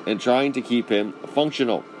 and trying to keep him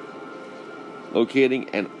functional. Locating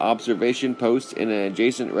an observation post in an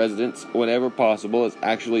adjacent residence whenever possible is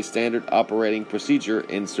actually standard operating procedure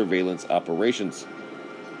in surveillance operations.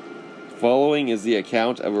 Following is the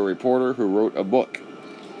account of a reporter who wrote a book.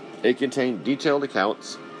 It contained detailed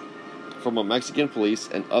accounts from a Mexican police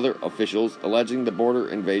and other officials alleging the border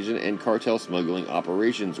invasion and cartel smuggling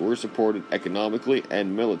operations were supported economically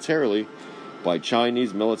and militarily by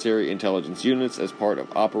Chinese military intelligence units as part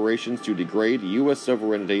of operations to degrade U.S.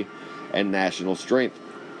 sovereignty and national strength.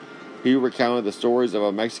 He recounted the stories of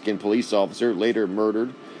a Mexican police officer later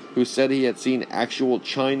murdered who said he had seen actual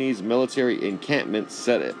Chinese military encampments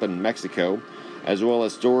set up in Mexico, as well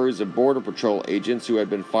as stories of Border Patrol agents who had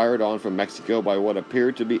been fired on from Mexico by what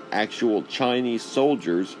appeared to be actual Chinese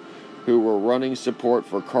soldiers who were running support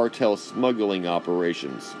for cartel smuggling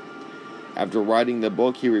operations. After writing the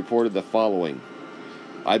book, he reported the following: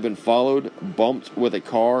 I've been followed, bumped with a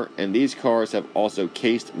car, and these cars have also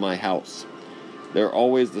cased my house. They're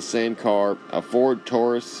always the same car, a Ford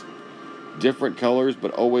Taurus, different colors,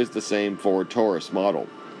 but always the same Ford Taurus model.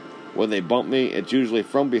 When they bump me, it's usually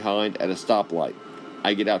from behind at a stoplight.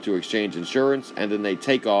 I get out to exchange insurance, and then they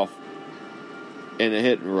take off in a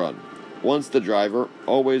hit and run. Once the driver,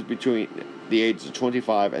 always between the ages of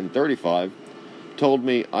 25 and 35, told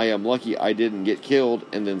me I am lucky I didn't get killed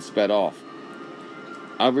and then sped off.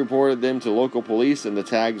 I've reported them to local police and the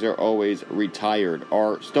tags are always retired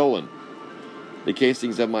or stolen. The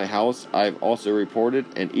casings of my house I've also reported,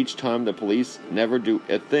 and each time the police never do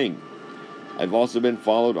a thing. I've also been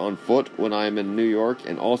followed on foot when I am in New York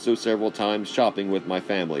and also several times shopping with my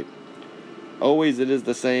family. Always it is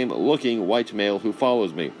the same looking white male who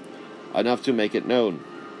follows me, enough to make it known,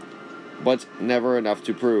 but never enough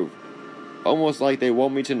to prove. Almost like they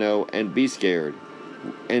want me to know and be scared,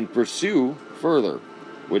 and pursue further,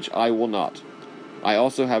 which I will not. I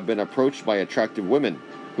also have been approached by attractive women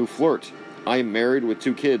who flirt, I am married with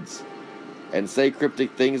 2 kids, and say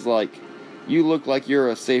cryptic things like, you look like you're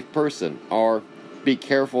a safe person, or be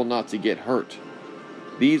careful not to get hurt.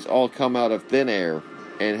 These all come out of thin air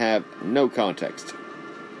and have no context.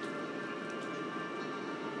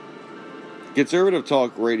 Conservative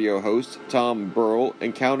talk radio host Tom Burrell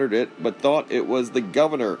encountered it, but thought it was the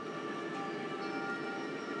governor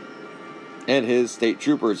and his state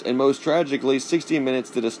troopers. And most tragically, 60 Minutes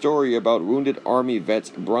did a story about wounded Army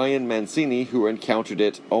vet Brian Mancini, who encountered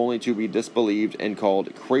it only to be disbelieved and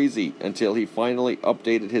called crazy until he finally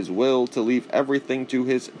updated his will to leave everything to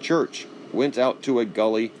his church, went out to a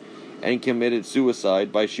gully, and committed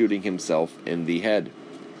suicide by shooting himself in the head.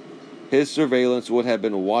 His surveillance would have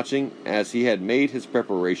been watching as he had made his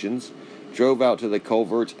preparations, drove out to the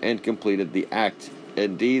culvert, and completed the act.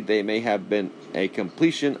 Indeed, they may have been a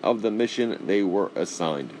completion of the mission they were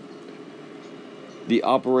assigned. The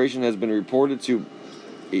operation has been reported to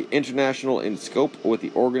be international in scope, with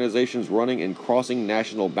the organizations running and crossing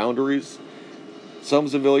national boundaries. Some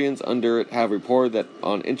civilians under it have reported that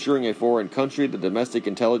on entering a foreign country, the domestic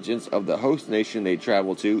intelligence of the host nation they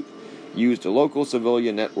travel to used local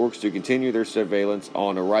civilian networks to continue their surveillance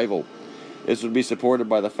on arrival. This would be supported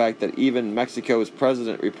by the fact that even Mexico's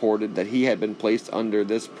president reported that he had been placed under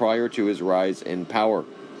this prior to his rise in power.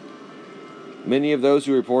 Many of those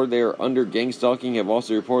who reported they are under gangstalking have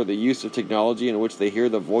also reported the use of technology in which they hear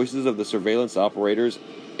the voices of the surveillance operators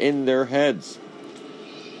in their heads,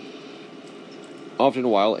 often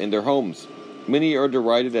while in their homes. Many are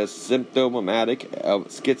derided as symptomatic of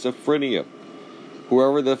schizophrenia.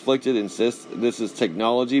 Whoever the afflicted insists this is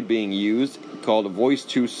technology being used, called voice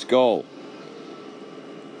to skull.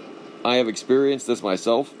 I have experienced this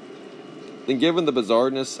myself, and given the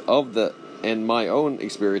bizarreness of and my own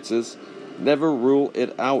experiences, never rule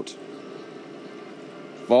it out.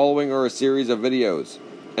 Following are a series of videos.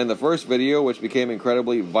 In the first video, which became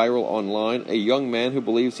incredibly viral online, a young man who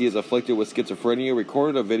believes he is afflicted with schizophrenia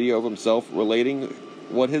recorded a video of himself relating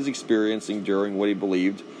what his experiencing during what he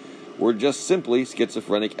believed were just simply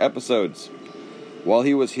schizophrenic episodes. While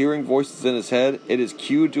he was hearing voices in his head, it is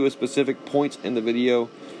cued to a specific point in the video.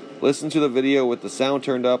 Listen to the video with the sound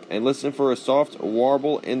turned up and listen for a soft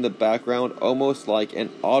warble in the background, almost like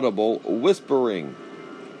an audible whispering.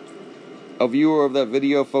 A viewer of that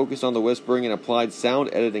video focused on the whispering and applied sound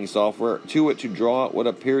editing software to it to draw out what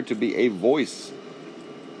appeared to be a voice,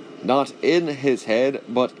 not in his head,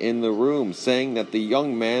 but in the room, saying that the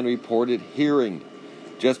young man reported hearing,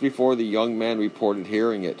 just before the young man reported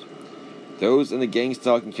hearing it. Those in the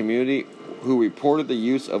Gangstalking community who reported the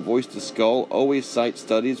use of voice-to-skull always cite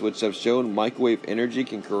studies which have shown microwave energy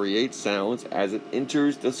can create sounds as it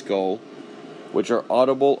enters the skull, which are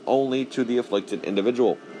audible only to the afflicted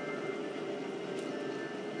individual.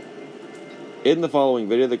 In the following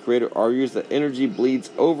video, the creator argues that energy bleeds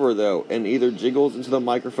over, though, and either jiggles into the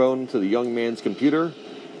microphone to the young man's computer,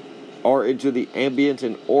 or into the ambient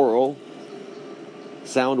and oral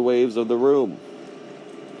sound waves of the room.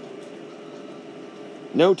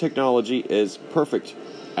 No technology is perfect,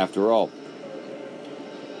 after all.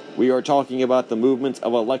 We are talking about the movement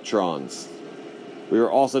of electrons. We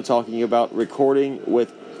are also talking about recording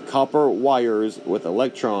with copper wires with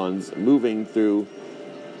electrons moving through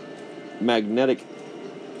magnetic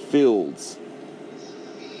fields.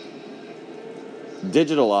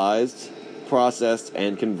 Digitalized, processed,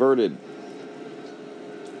 and converted.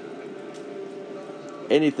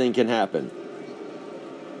 Anything can happen.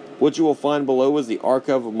 What you will find below is the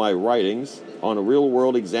archive of my writings on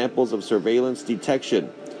real-world examples of surveillance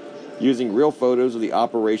detection, using real photos of the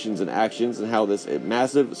operations and actions and how this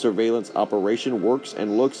massive surveillance operation works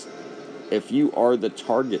and looks if you are the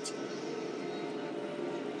target.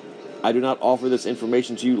 I do not offer this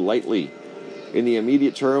information to you lightly. In the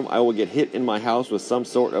immediate term, I will get hit in my house with some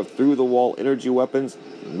sort of through-the-wall energy weapons,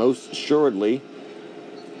 most assuredly,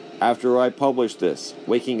 after I publish this,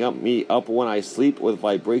 waking me up when I sleep with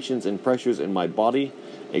vibrations and pressures in my body,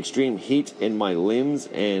 extreme heat in my limbs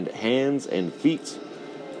and hands and feet,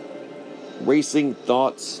 racing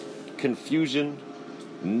thoughts, confusion,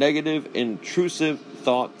 negative, intrusive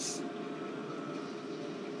thoughts,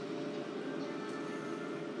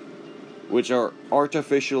 which are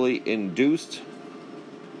artificially induced,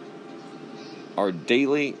 are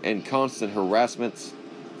daily and constant harassments,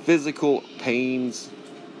 physical pains,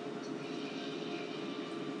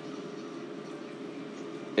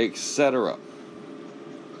 etc.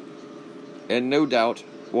 And no doubt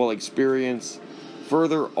will experience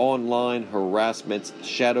further online harassment,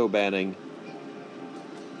 shadow banning,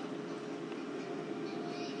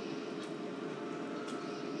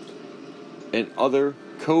 and other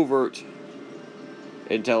covert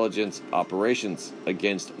intelligence operations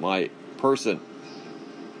against my person.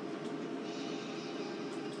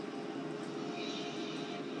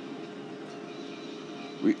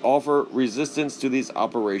 We offer resistance to these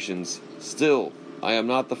operations. Still, I am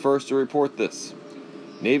not the first to report this.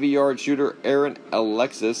 Navy Yard shooter Aaron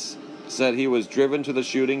Alexis said he was driven to the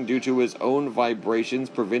shooting due to his own vibrations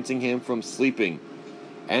preventing him from sleeping.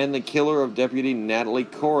 And the killer of Deputy Natalie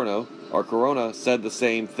Corona said the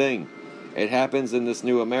same thing. It happens in this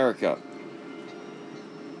new America.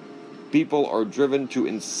 People are driven to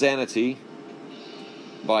insanity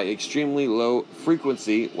by extremely low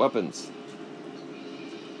frequency weapons.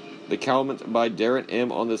 The comment by Darren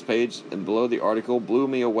M. on this page and below the article blew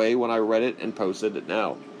me away when I read it and posted it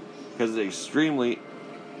now, because it's extremely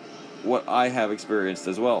what I have experienced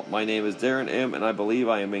as well. My name is Darren M. and I believe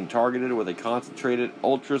I am being targeted with a concentrated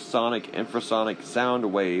ultrasonic infrasonic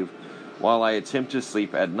sound wave while I attempt to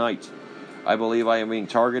sleep at night. I believe I am being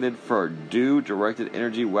targeted for directed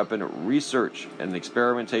energy weapon research and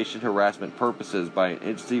experimentation harassment purposes by an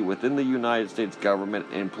entity within the United States government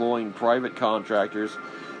employing private contractors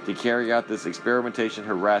to carry out this experimentation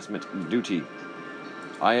harassment duty.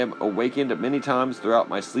 I am awakened many times throughout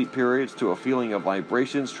my sleep periods to a feeling of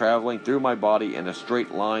vibrations traveling through my body in a straight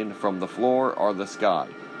line from the floor or the sky.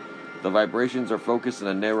 The vibrations are focused in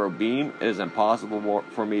a narrow beam. It is impossible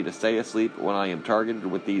for me to stay asleep when I am targeted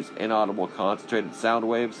with these inaudible concentrated sound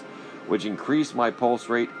waves, which increase my pulse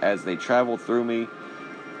rate as they travel through me.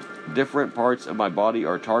 Different parts of my body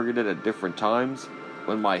are targeted at different times.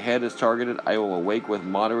 When my head is targeted, I will awake with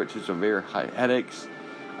moderate to severe headaches.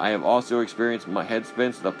 I have also experienced my head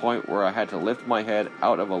spins to the point where I had to lift my head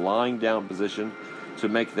out of a lying down position to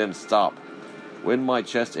make them stop. When my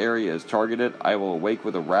chest area is targeted, I will awake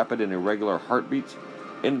with a rapid and irregular heartbeat.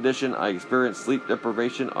 In addition, I experience sleep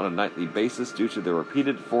deprivation on a nightly basis due to the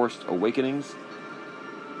repeated forced awakenings.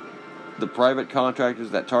 The private contractors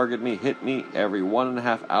that target me hit me every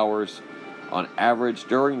 1.5 hours. on average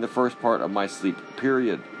during the first part of my sleep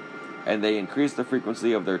period, and they increase the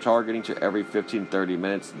frequency of their targeting to every 15-30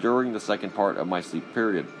 minutes during the second part of my sleep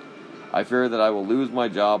period. I fear that I will lose my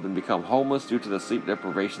job and become homeless due to the sleep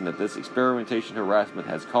deprivation that this experimentation harassment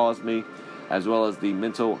has caused me, as well as the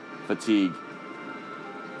mental fatigue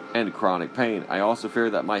and chronic pain. I also fear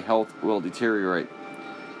that my health will deteriorate.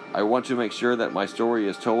 I want to make sure that my story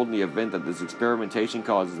is told in the event that this experimentation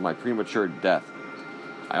causes my premature death.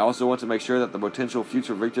 I also want to make sure that the potential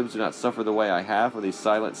future victims do not suffer the way I have for these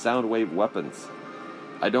silent sound wave weapons.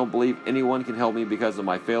 I don't believe anyone can help me because of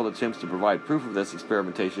my failed attempts to provide proof of this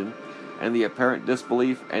experimentation and the apparent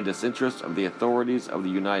disbelief and disinterest of the authorities of the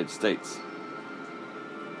United States.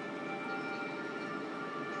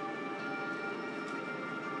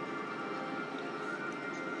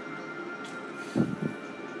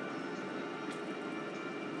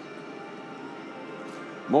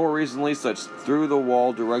 More recently, such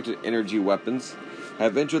through-the-wall directed energy weapons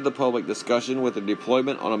have entered the public discussion with the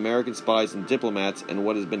deployment on American spies and diplomats and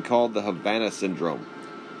what has been called the Havana Syndrome.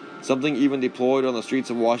 Something even deployed on the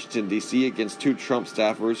streets of Washington, D.C. against 2 Trump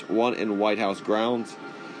staffers, one in White House grounds.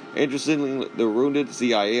 Interestingly, the wounded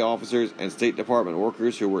CIA officers and State Department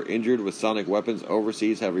workers who were injured with sonic weapons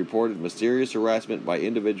overseas have reported mysterious harassment by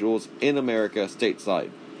individuals in America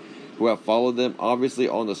stateside, who have followed them, obviously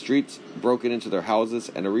on the streets, broken into their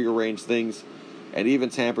houses and rearranged things, and even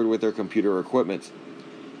tampered with their computer equipment.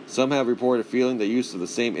 Some have reported feeling the use of the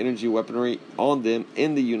same energy weaponry on them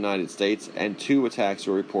in the United States, and 2 attacks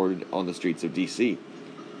were reported on the streets of D.C.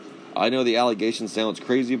 I know the allegation sounds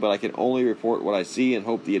crazy, but I can only report what I see and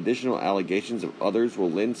hope the additional allegations of others will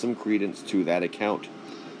lend some credence to that account.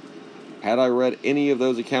 Had I read any of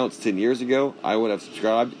those accounts 10 years ago, I would have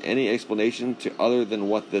subscribed any explanation to other than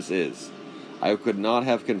what this is. I could not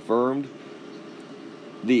have confirmed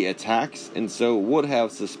the attacks, and so would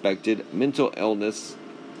have suspected mental illness,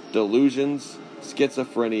 delusions,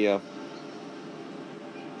 schizophrenia,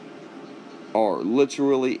 or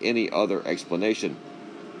literally any other explanation.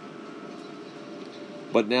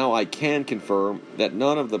 But now I can confirm that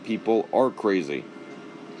none of the people are crazy,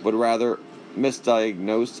 but rather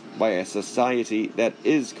misdiagnosed by a society that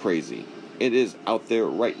is crazy. It is out there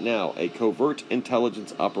right now, a covert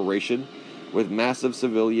intelligence operation with massive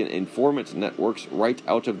civilian informant networks right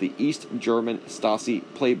out of the East German Stasi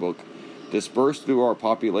playbook, dispersed through our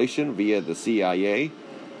population via the CIA,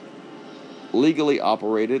 legally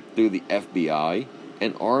operated through the FBI,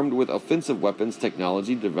 and armed with offensive weapons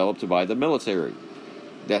technology developed by the military,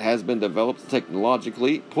 that has been developed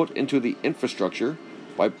technologically, put into the infrastructure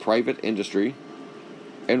by private industry,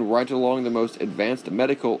 and right along the most advanced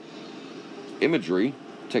medical imagery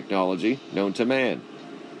technology known to man,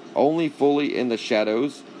 only fully in the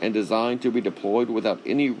shadows and designed to be deployed without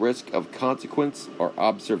any risk of consequence or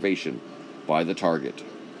observation by the target.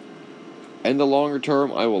 In the longer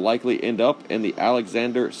term, I will likely end up in the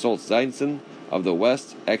Alexander Solzhenitsyn of the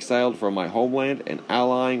West, exiled from my homeland and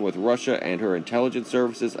allying with Russia and her intelligence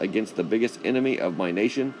services against the biggest enemy of my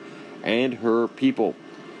nation and her people.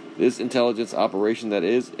 This intelligence operation, that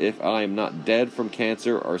is, if I am not dead from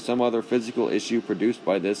cancer or some other physical issue produced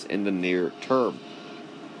by this in the near term.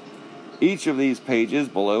 Each of these pages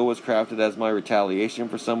below was crafted as my retaliation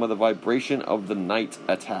for some of the vibration of the night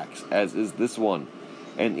attacks, as is this one,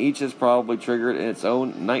 and each is probably triggered in its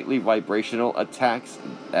own nightly vibrational attacks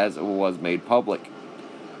as it was made public.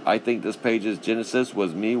 I think this page's genesis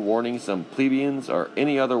was me warning some plebeians or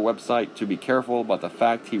any other website to be careful about the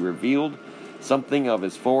fact he revealed something of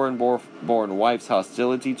his foreign-born wife's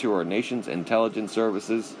hostility to our nation's intelligence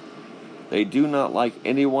services. They do not like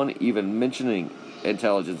anyone even mentioning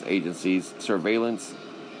intelligence agencies, surveillance,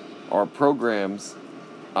 or programs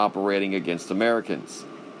operating against Americans.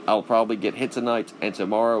 I'll probably get hit tonight, and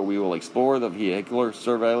tomorrow we will explore the vehicular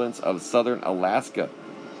surveillance of southern Alaska.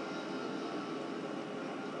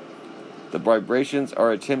 The vibrations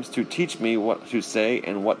are attempts to teach me what to say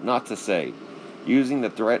and what not to say. Using the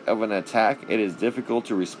threat of an attack, it is difficult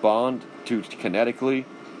to respond to kinetically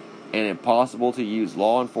and impossible to use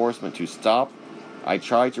law enforcement to stop. I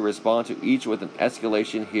try to respond to each with an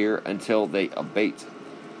escalation here until they abate.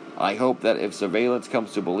 I hope that if surveillance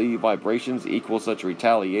comes to believe vibrations equal such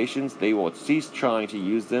retaliations, they will cease trying to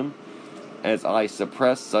use them as I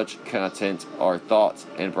suppress such content or thoughts,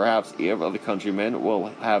 and perhaps even other countrymen will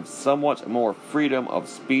have somewhat more freedom of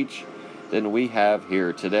speech than we have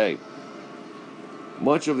here today.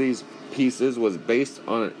 Much of these pieces was based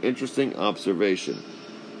on an interesting observation.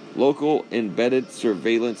 Local embedded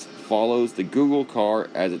surveillance follows the Google car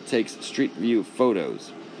as it takes Street View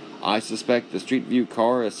photos. I suspect the Street View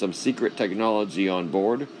car has some secret technology on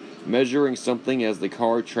board, measuring something as the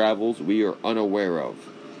car travels we are unaware of.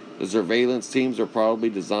 The surveillance teams are probably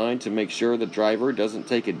designed to make sure the driver doesn't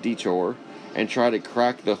take a detour and try to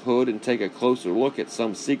crack the hood and take a closer look at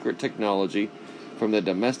some secret technology from the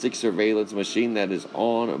domestic surveillance machine that is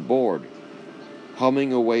on board,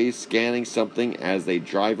 humming away scanning something as they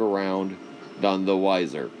drive around, none the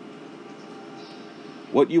wiser.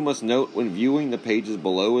 What you must note when viewing the pages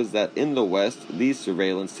below is that in the West, these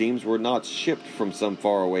surveillance teams were not shipped from some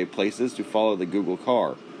faraway places to follow the Google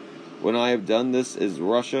car. When I have done this in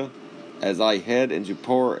Russia, as I head into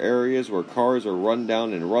poorer areas where cars are run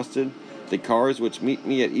down and rusted, the cars which meet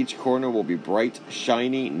me at each corner will be bright,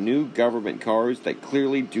 shiny, new government cars that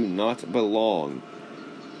clearly do not belong.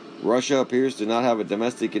 Russia appears to not have a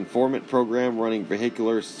domestic informant program running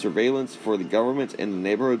vehicular surveillance for the government in the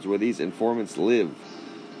neighborhoods where these informants live.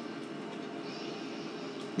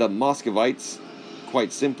 The Muscovites,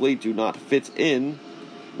 quite simply, do not fit in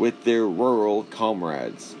with their rural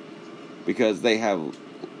comrades, because they have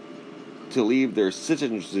to leave their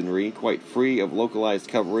citizenry quite free of localized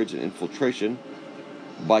coverage and infiltration.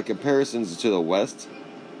 By comparisons to the West,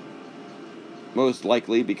 most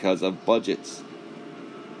likely because of budgets.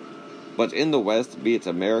 But in the West, be it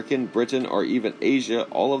American, Britain, or even Asia,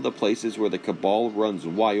 all of the places where the cabal runs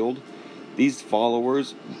wild, these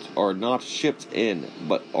followers are not shipped in,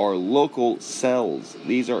 but are local cells.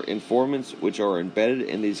 These are informants which are embedded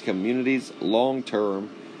in these communities long-term,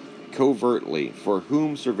 covertly, for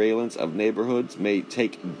whom surveillance of neighborhoods may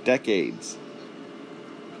take decades,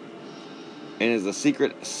 and is a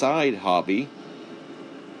secret side hobby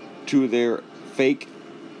to their fake,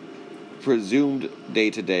 presumed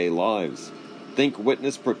day-to-day lives. Think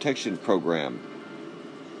witness protection program,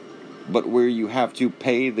 but where you have to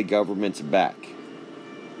pay the government back.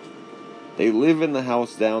 They live in the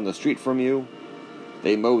house down the street from you.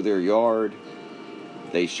 They mow their yard.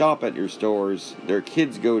 They shop at your stores. Their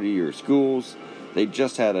kids go to your schools. They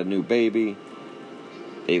just had a new baby.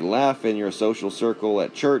 They laugh in your social circle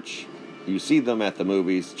at church. You see them at the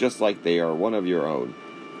movies just like they are one of your own.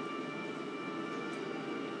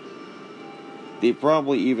 They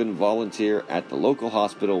probably even volunteer at the local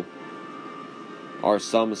hospital or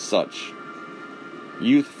some such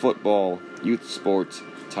youth football, youth sports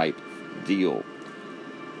type deal.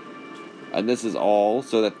 And this is all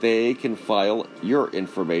so that they can file your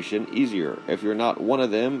information easier. If you're not one of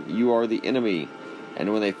them, you are the enemy.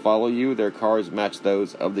 And when they follow you, their cars match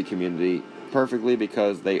those of the community perfectly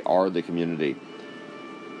because they are the community.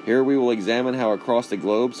 Here we will examine how across the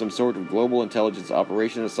globe some sort of global intelligence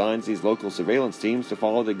operation assigns these local surveillance teams to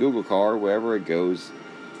follow the Google car wherever it goes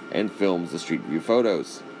and films the street view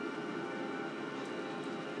photos.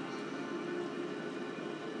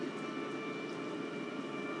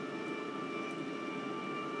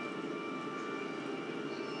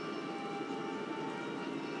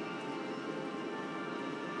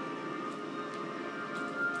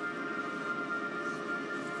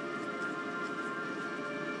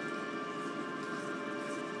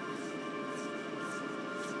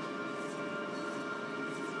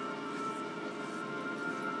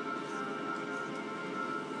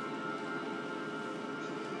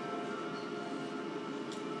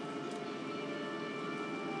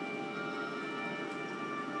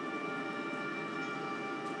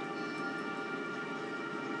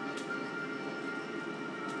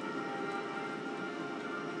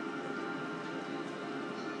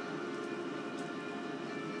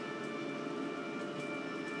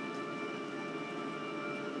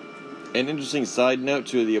 An interesting side note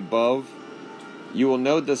to the above, you will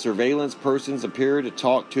note that surveillance persons appear to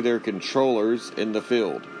talk to their controllers in the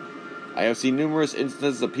field. I have seen numerous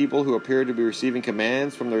instances of people who appear to be receiving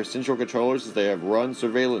commands from their central controllers as they have run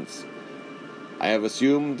surveillance. I have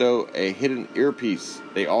assumed, though, a hidden earpiece.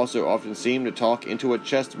 They also often seem to talk into a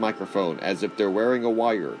chest microphone as if they're wearing a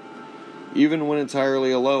wire. Even when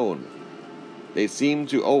entirely alone, they seem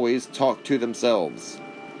to always talk to themselves.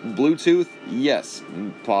 Bluetooth? Yes,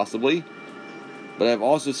 possibly. But I've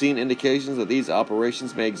also seen indications that these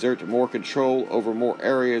operations may exert more control over more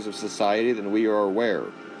areas of society than we are aware.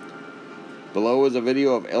 Below is a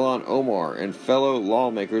video of Ilhan Omar and fellow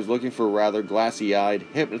lawmakers looking for rather glassy-eyed,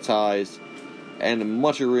 hypnotized, and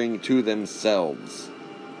muttering to themselves,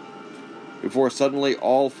 before suddenly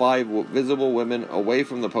all 5 visible women away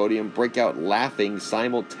from the podium break out laughing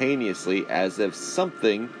simultaneously as if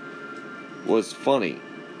something was funny,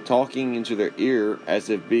 talking into their ear as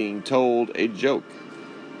if being told a joke.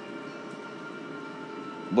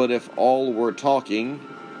 But if all were talking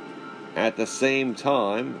at the same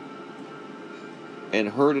time and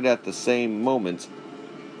heard it at the same moment,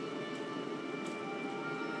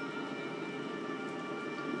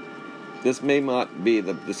 This may not be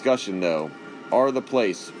the discussion, though, or the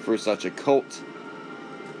place for such occult,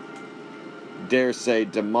 dare say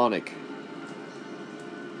demonic,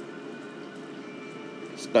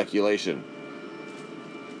 speculation.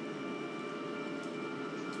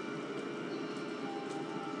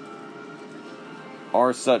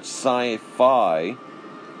 Or such sci-fi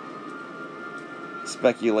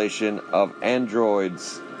speculation of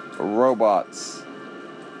androids, robots,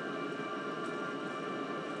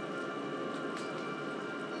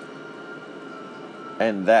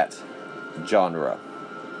 and that genre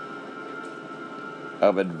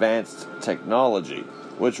of advanced technology,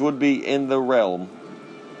 which would be in the realm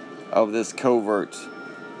of this covert,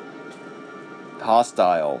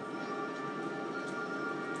 hostile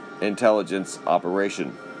intelligence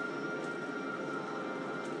operation.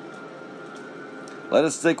 Let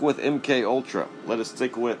us stick with MK Ultra. Let us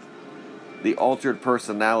stick with the altered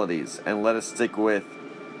personalities, and let us stick with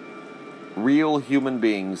real human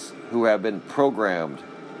beings who have been programmed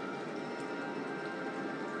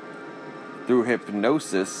through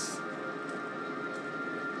hypnosis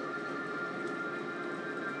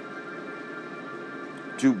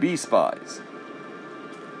to be spies.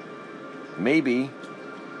 Maybe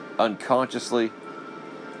unconsciously,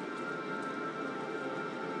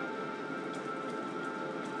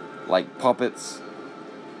 like puppets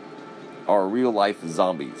or real-life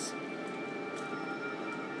zombies.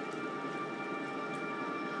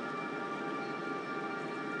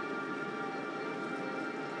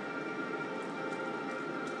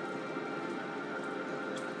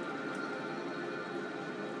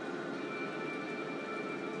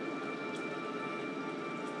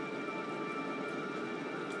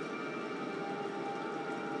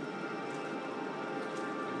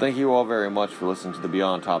 Thank you all very much for listening to the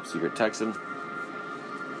Beyond Top Secret Texan.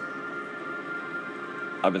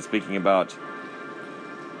 I've been speaking about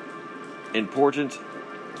important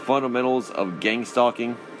fundamentals of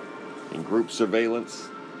gangstalking and group surveillance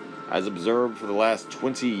as observed for the last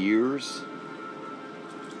 20 years.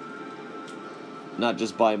 Not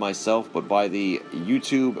just by myself, but by the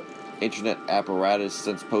YouTube internet apparatus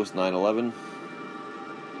since post 9/11.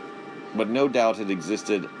 But no doubt it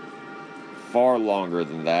existed far longer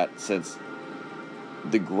than that, since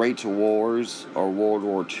the Great Wars or World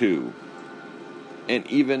War II, and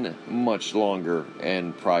even much longer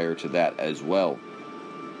and prior to that as well.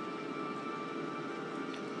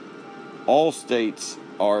 All states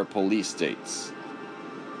are police states.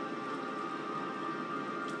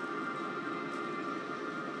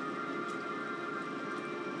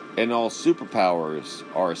 And all superpowers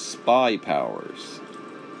are spy powers.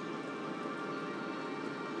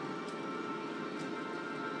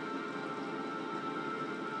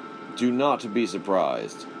 Do not be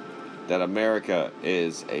surprised that America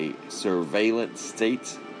is a surveillance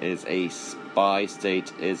state, is a spy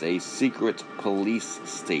state, is a secret police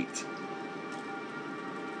state.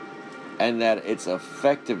 And that its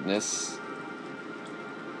effectiveness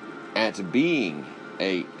at being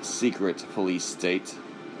a secret police state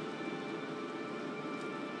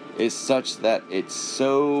is such that it's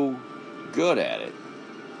so good at it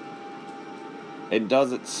and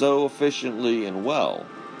does it so efficiently and well,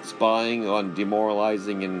 spying on,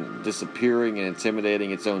 demoralizing, and disappearing and intimidating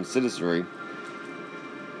its own citizenry,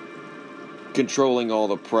 controlling all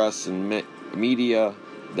the press and media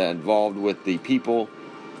that involved with the people,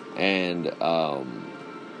 and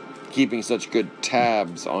keeping such good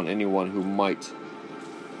tabs on anyone who might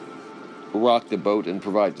rock the boat and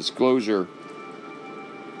provide disclosure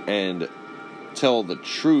and tell the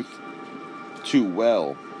truth too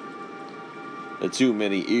well to too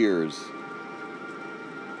many ears.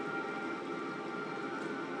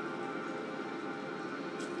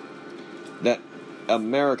 That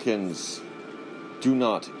Americans do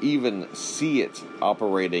not even see it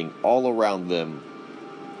operating all around them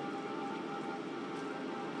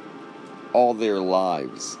all their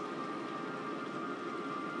lives.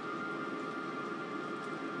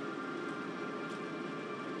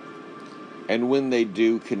 And when they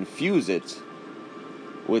do, confuse it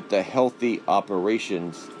with the healthy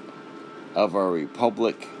operations of a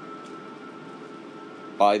republic,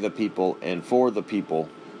 by the people and for the people,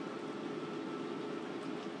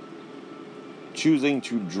 choosing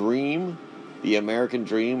to dream the American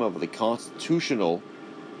dream of the constitutional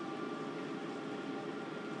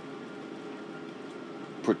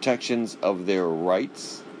protections of their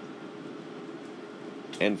rights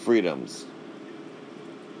and freedoms,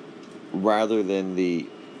 rather than the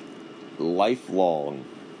lifelong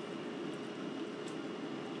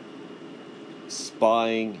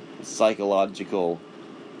spying, psychological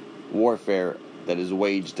warfare that is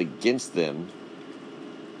waged against them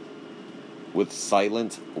with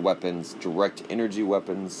silent weapons, direct energy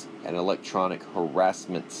weapons, and electronic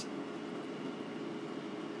harassment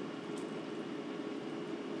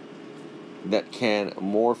that can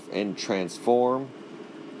morph and transform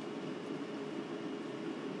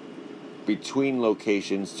between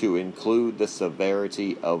locations to include the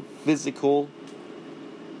severity of physical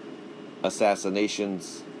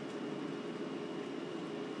assassinations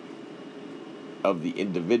of the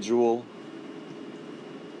individual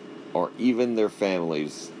or even their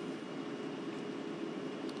families,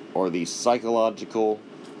 or the psychological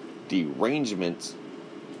derangement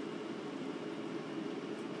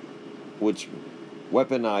which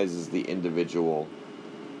weaponizes the individual,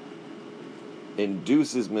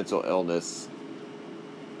 induces mental illness,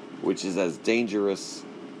 which is as dangerous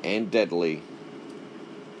and deadly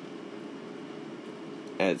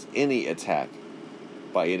as any attack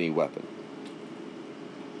by any weapon.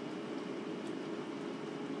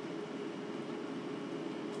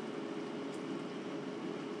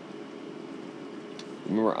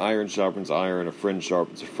 Remember, iron sharpens iron, a friend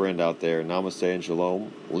sharpens a friend out there. Namaste and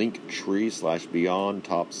shalom. Linktree/beyond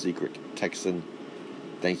top secret Texan.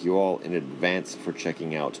 Thank you all in advance for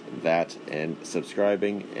checking out that and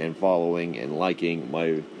subscribing and following and liking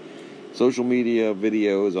my social media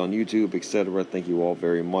videos on YouTube, etc. Thank you all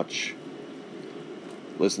very much.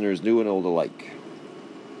 Listeners new and old alike.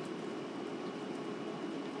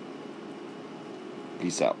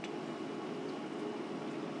 Peace out.